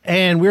 man.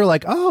 And we were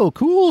like, oh,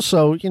 cool.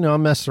 So, I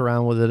messed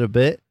around with it a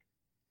bit.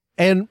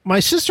 And my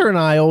sister and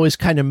I always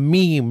kind of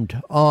memed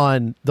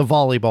on the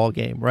volleyball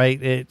game, right?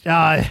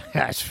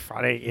 That's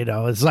funny,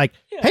 It's like,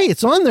 hey,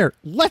 it's on there.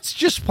 Let's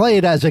just play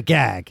it as a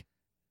gag.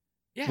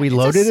 Yeah, We it's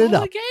loaded a it up.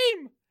 solid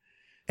game.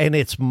 And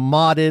it's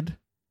modded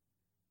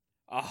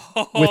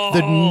Oh,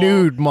 with the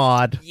nude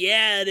mod.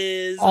 Yeah, it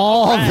is.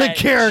 All the Alright,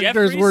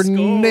 characters Jeffrey were scored.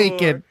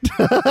 naked.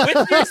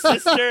 With your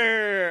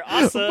sister.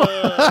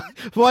 Awesome.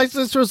 My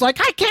sister was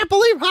like, I can't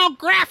believe how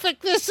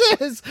graphic this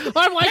is.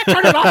 I'm like,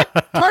 turn it off.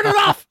 Turn it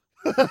off.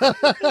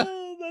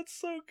 Oh, that's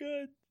so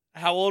good.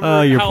 How old Oh,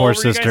 were, your how poor old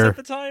were you guys sister. at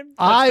the time? That's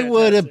I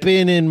would have fantastic.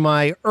 been in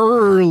my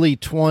early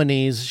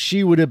 20s.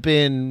 She would have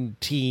been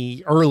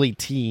early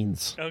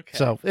teens. Okay.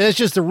 So it's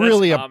just That's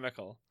really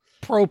comical.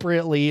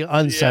 appropriately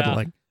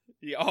unsettling.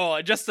 Yeah,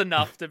 oh, just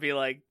enough to be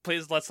like,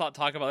 please let's not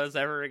talk about this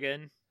ever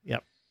again.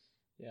 Yep.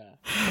 Yeah.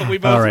 But we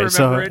both All right, remember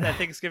so- it at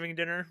Thanksgiving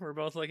dinner. We're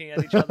both looking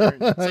at each other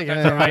and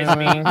sometimes our eyes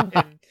meet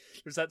and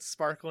there's that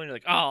sparkle and you're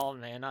like, oh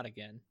man, not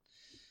again.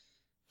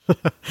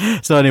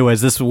 So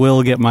anyways, this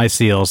will get my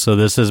seal, so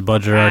this is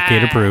Budget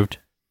Arcade approved.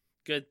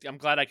 Good. I'm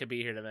glad I could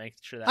be here to make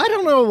sure that I don't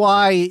happens. know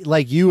why,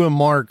 like you and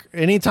Mark,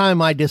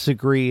 anytime I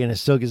disagree and it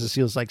still gets a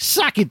seal, it's like,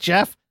 suck it,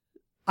 Jeff.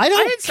 I I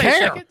don't didn't say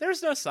care. suck it.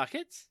 There's no suck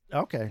it.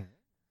 Okay.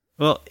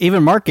 Well,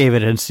 even Mark gave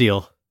it a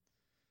seal.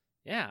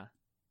 Yeah.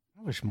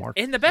 I wish Mark.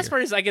 And the best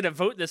part is I get a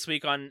vote this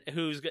week on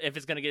if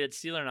it's going to get its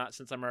seal or not.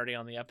 Since I'm already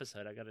on the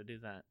episode, I got to do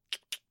that.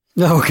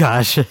 Oh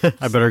gosh,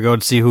 I better go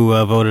and see who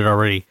voted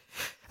already.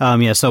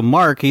 So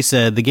Mark, he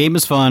said, the game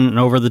is fun and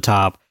over the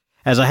top,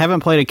 as I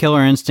haven't played a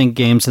Killer Instinct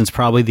game since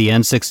probably the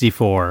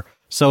N64,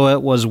 so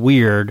it was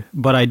weird,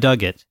 but I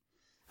dug it.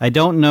 I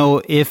don't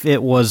know if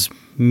it was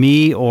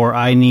me or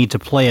I need to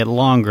play it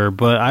longer,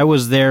 but I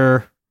was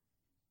there,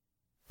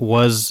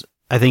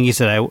 I think he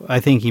said,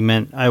 I think he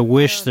meant, I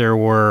wish there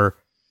were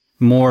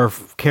more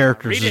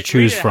characters to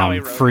choose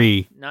from,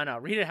 free. No,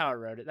 read it how I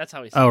wrote it. That's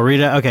how he said it. Oh, read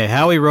it? Okay,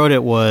 how he wrote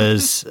it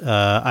was,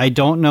 I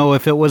don't know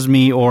if it was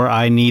me or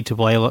I need to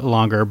play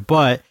longer,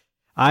 but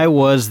I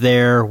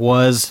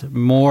was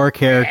more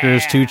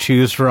characters to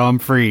choose from,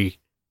 free.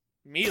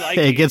 Me like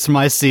it gets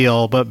my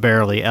seal, but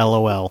barely,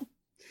 LOL.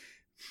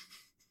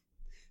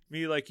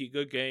 Me like you,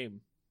 good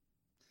game.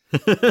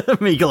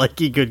 Me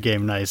like you, good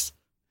game, nice.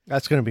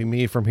 That's going to be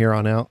me from here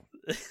on out.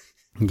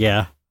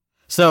 Yeah.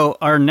 So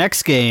our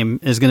next game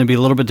is going to be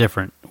a little bit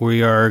different.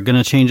 We are going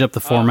to change up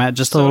the format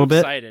just a little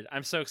bit.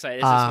 I'm so excited.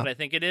 Is this what I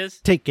think it is?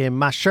 Taking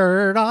my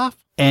shirt off.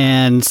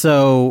 And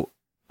so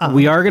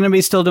we are going to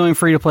be still doing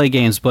free-to-play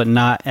games, but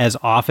not as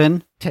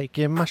often.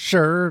 Taking my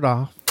shirt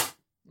off.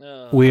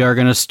 We are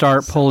going to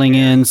start pulling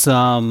in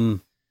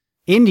some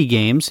indie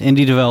games.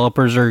 Indie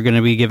developers are going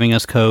to be giving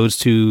us codes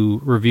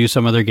to review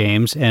some of their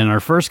games. And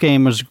our first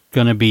game was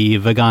going to be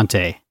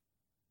Vagante.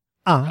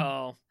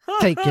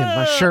 Taking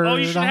my shirt off. Oh,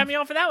 you should have me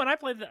on for that one. I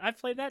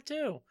played that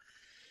too.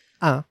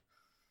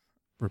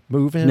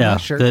 Removing my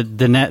shirt.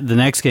 The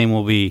next game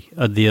will be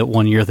the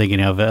one you're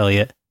thinking of,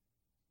 Elliot.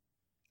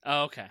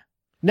 Oh, okay.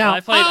 Now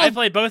well, I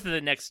played both of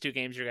the next two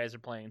games you guys are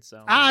playing.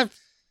 So I've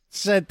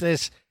said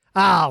this.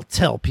 I'll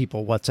tell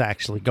people what's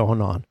actually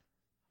going on.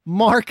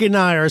 Mark and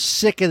I are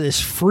sick of this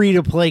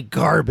free-to-play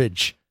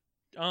garbage.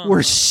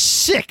 We're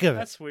sick of it.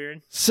 That's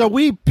weird. So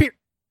we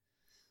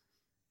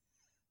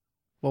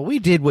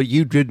did what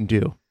you didn't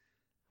do.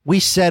 We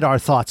said our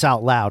thoughts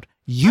out loud.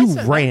 You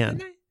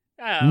ran.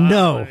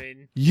 No,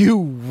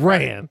 you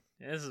ran.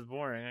 This is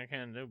boring. I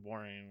can't do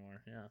boring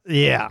anymore.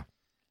 Yeah.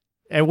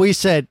 And we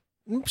said,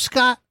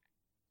 Scott,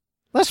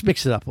 let's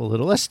mix it up a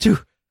little.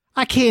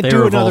 I can't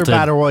do another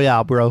battle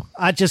royale, bro.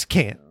 I just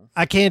can't.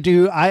 I can't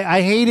do,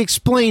 I hate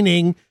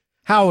explaining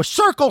how a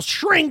circle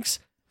shrinks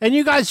and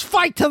you guys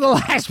fight to the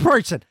last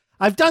person.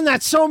 I've done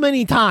that so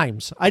many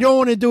times. I don't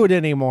want to do it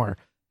anymore.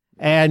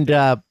 And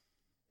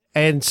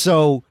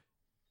so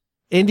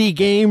indie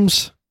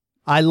games,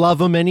 I love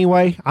them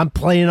anyway. I'm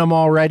playing them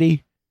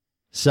already.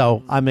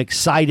 So I'm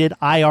excited.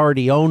 I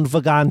already own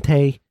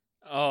Vagante.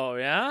 Oh,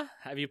 yeah?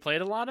 Have you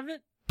played a lot of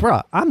it?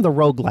 Bruh, I'm the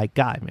roguelike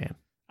guy, man.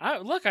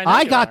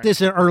 I got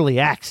this in early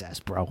access,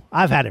 bro.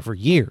 I've had it for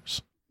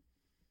years.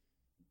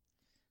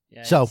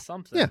 Yeah, so, it's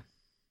something. Yeah.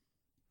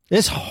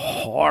 It's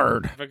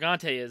hard.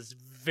 Vagante is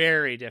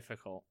very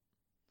difficult.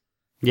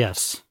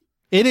 Yes.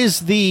 It is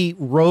the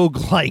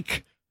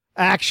roguelike,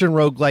 action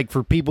roguelike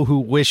for people who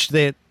wish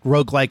that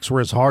roguelikes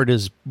were as hard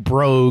as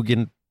Brogue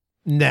and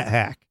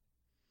NetHack.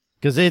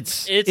 Because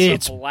it's a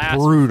blast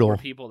brutal.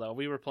 For people, though.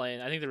 We were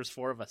playing, I think there was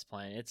 4 of us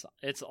playing.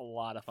 It's a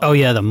lot of fun. Oh,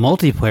 yeah, the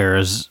multiplayer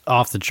is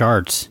off the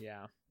charts.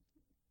 Yeah.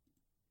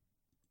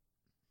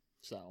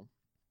 So.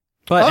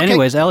 But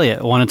anyways,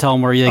 Elliot, want to tell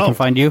them where they can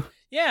find you?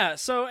 Yeah,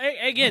 so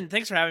again,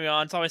 thanks for having me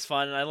on. It's always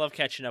fun, and I love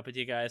catching up with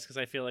you guys because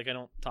I feel like I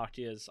don't talk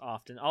to you as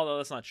often. Although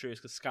that's not true,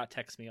 because Scott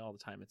texts me all the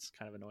time. It's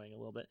kind of annoying a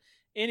little bit.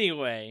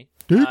 Anyway.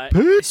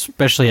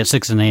 Especially at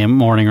 6 a.m.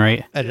 morning,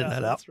 right? Edit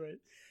that out. That's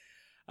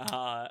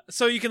right.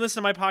 So you can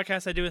listen to my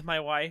podcast I do with my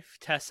wife,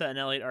 Tessa and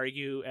Elliot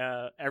Argue,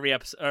 every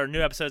episode, or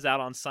new episodes out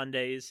on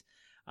Sundays.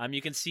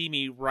 You can see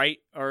me write,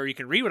 or you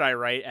can read what I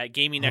write at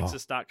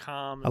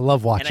gamingnexus.com. I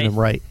love watching him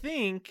write.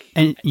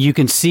 And you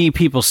can see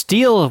people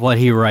steal what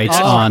he writes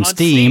on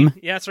Steam.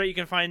 Yeah, that's right. You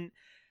can find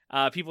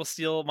people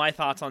steal my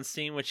thoughts on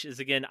Steam, which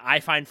is, again, I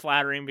find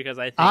flattering because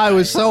I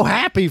was so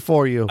happy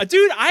for you.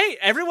 Dude,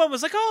 everyone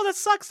was like, oh, that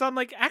sucks. So I'm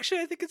like,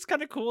 actually, I think it's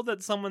kind of cool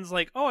that someone's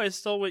like, oh, I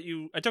took what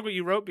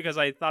you wrote because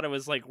I thought it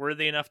was like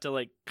worthy enough to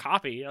like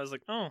copy. I was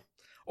like, oh.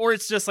 Or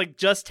it's just like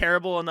just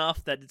terrible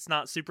enough that it's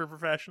not super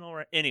professional.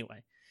 Right?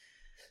 Anyway.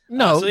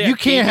 No, you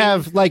can't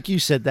have, like you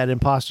said, that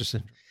imposter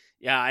syndrome.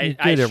 Yeah, I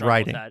did it struggle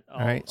writing. with that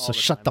all right, so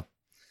shut time.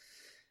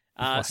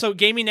 the. So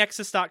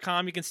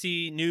gamingnexus.com, you can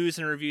see news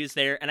and reviews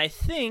there. And I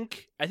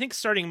think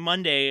starting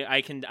Monday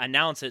I can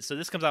announce it. So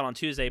this comes out on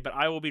Tuesday, but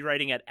I will be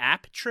writing at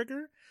App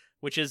Trigger,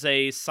 which is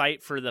a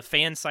site for the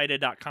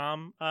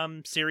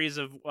fansided.com series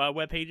of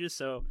web pages.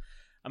 So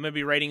I'm going to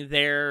be writing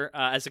there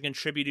as a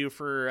contributor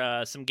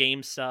for some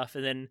game stuff,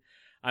 and then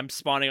I'm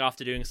spawning off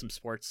to doing some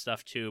sports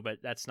stuff too. But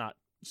that's not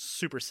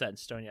super set in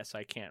stone yet, so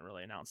I can't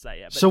really announce that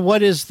yet. But, so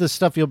what is the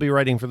stuff you'll be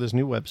writing for this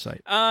new website?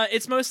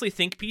 It's mostly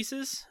think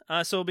pieces, so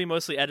it'll be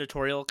mostly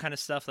editorial kind of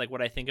stuff, like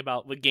what I think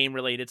about with game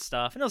related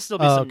stuff, and there'll still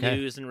be some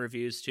news and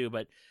reviews too,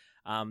 but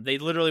they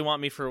literally want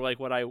me for like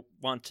what I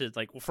want to,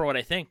 like, for what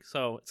I think,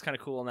 so it's kind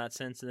of cool in that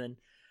sense. And then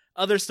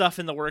other stuff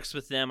in the works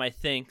with them, I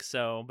think.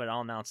 So, but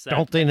I'll announce that.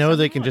 Don't they know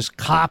they can just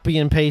copy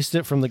and paste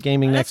it from the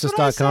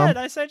GamingNexus.com?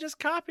 I said just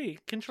copy,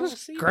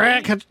 Control-C.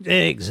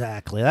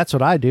 Exactly. That's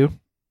what I do.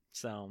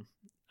 So,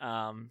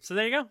 so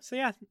there you go. So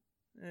yeah,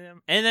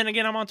 and then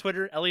again, I'm on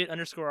Twitter,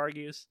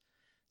 Elliot_argues.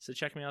 So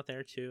check me out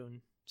there too,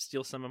 and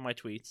steal some of my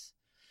tweets.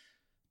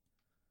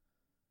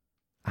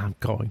 I'm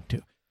going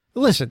to.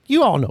 Listen,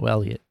 you all know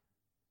Elliot.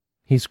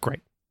 He's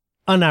great.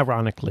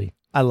 Unironically,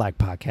 I like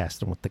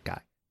podcasting with the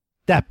guy.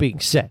 That being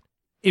said,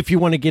 if you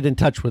want to get in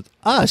touch with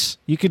us,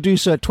 you could do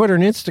so at Twitter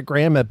and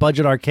Instagram at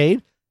Budget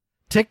Arcade.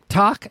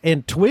 TikTok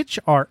and Twitch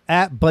are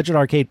at Budget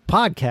Arcade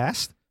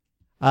Podcast.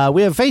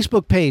 We have a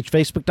Facebook page,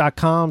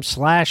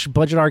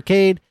 facebook.com/Budget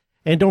Arcade.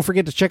 And don't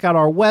forget to check out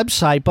our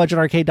website,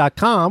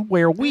 budgetarcade.com,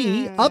 where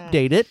we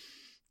update it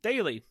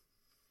daily,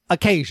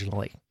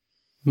 occasionally.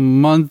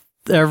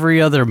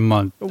 Every other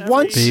month.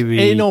 Once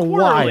in a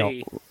while.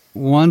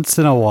 Once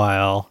in a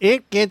while.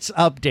 It gets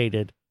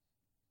updated.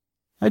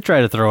 I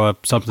try to throw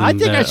up something I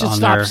think I should on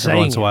stop there saying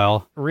once in a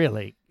while.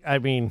 Really? I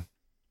mean...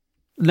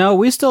 No,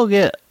 we still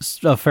get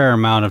a fair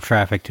amount of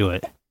traffic to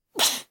it.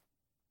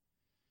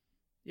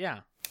 Yeah.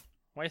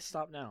 Why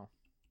stop now?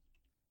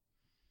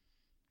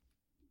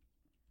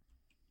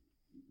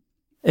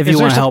 If you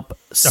want to help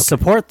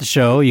support the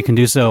show, you can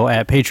do so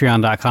at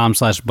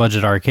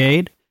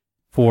patreon.com/budgetarcade.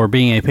 For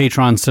being a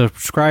Patreon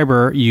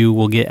subscriber, you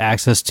will get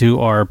access to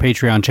our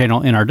Patreon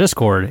channel in our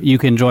Discord. You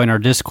can join our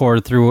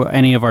Discord through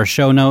any of our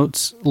show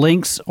notes,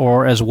 links,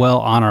 or as well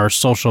on our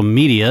social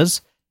medias.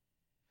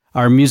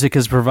 Our music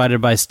is provided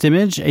by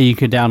Stimage, and you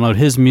can download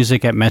his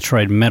music at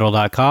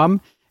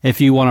metroidmetal.com. If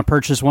you want to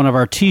purchase one of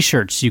our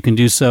t-shirts, you can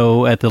do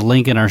so at the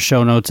link in our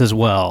show notes as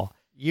well.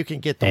 You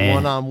can get the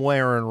one I'm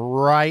wearing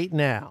right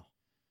now.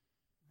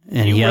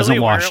 And he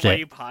hasn't washed it.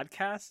 You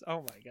podcast?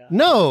 Oh my god!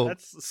 No,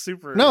 that's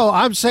super. No,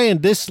 I'm saying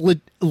this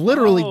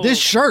literally this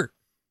shirt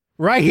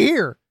right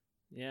here.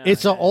 Yeah,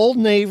 it's an Old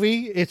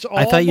Navy. It's all.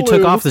 I thought you blue.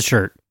 took off the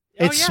shirt.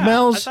 It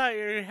smells. I thought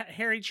your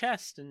hairy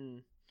chest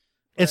and.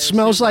 It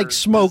smells like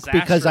smoke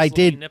because I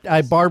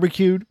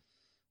barbecued.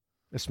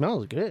 It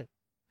smells good.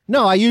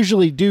 No, I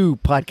usually do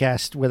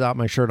podcast without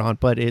my shirt on,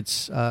 but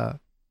it's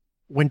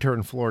winter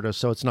in Florida,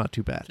 so it's not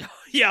too bad.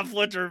 Yeah,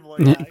 winter in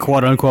Florida. Yeah,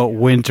 quote unquote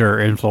winter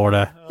in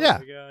Florida. Oh yeah,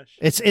 my gosh.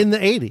 It's in the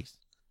 80s.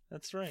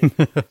 That's right.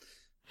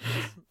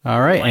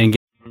 All right, and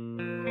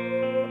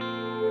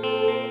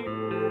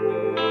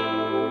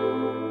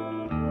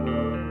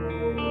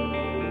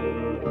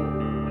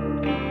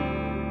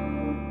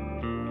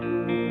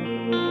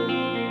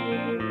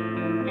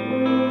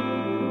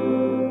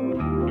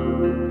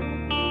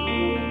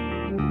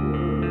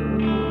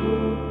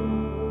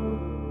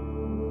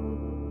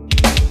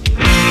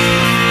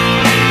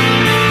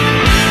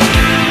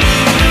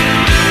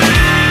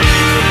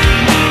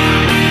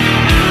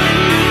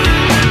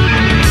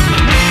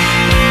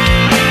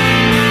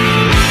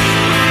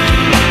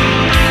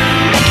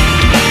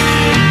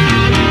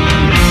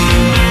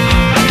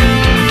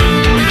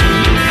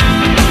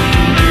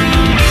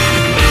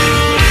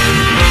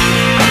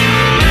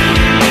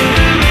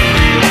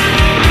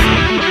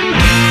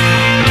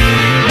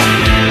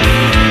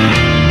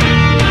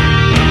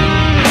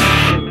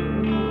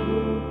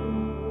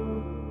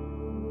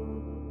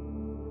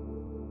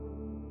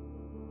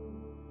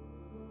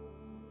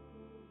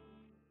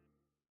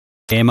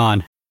game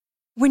on.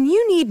 When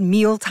you need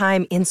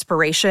mealtime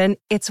inspiration,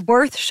 it's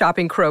worth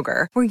shopping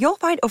Kroger, where you'll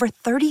find over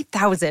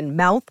 30,000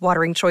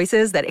 mouth-watering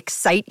choices that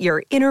excite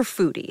your inner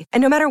foodie.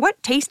 And no matter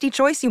what tasty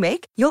choice you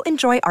make, you'll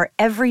enjoy our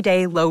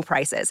everyday low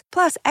prices,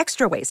 plus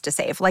extra ways to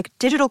save, like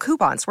digital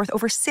coupons worth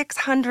over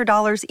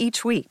 $600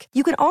 each week.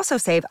 You can also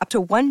save up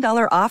to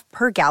 $1 off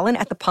per gallon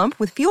at the pump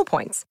with fuel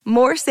points.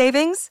 More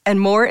savings and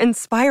more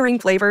inspiring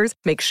flavors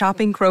make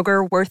shopping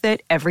Kroger worth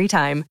it every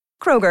time.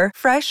 Kroger,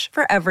 fresh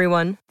for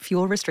everyone.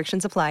 Fuel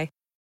restrictions apply.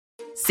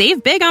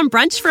 Save big on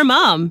brunch for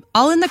mom,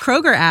 all in the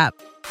Kroger app.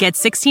 Get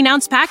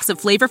 16-ounce packs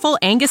of flavorful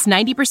Angus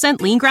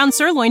 90% lean ground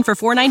sirloin for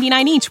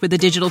 $4.99 each with a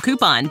digital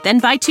coupon. Then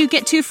buy 2,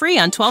 get 2 free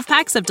on 12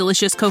 packs of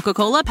delicious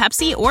Coca-Cola,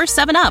 Pepsi, or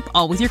 7-Up,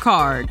 all with your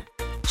card.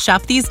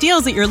 Shop these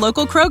deals at your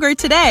local Kroger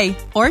today,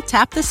 or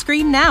tap the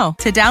screen now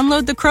to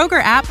download the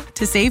Kroger app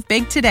to save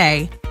big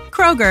today.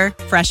 Kroger,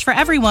 fresh for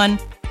everyone.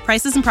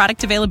 Prices and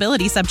product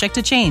availability subject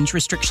to change.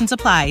 Restrictions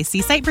apply.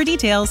 See site for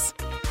details.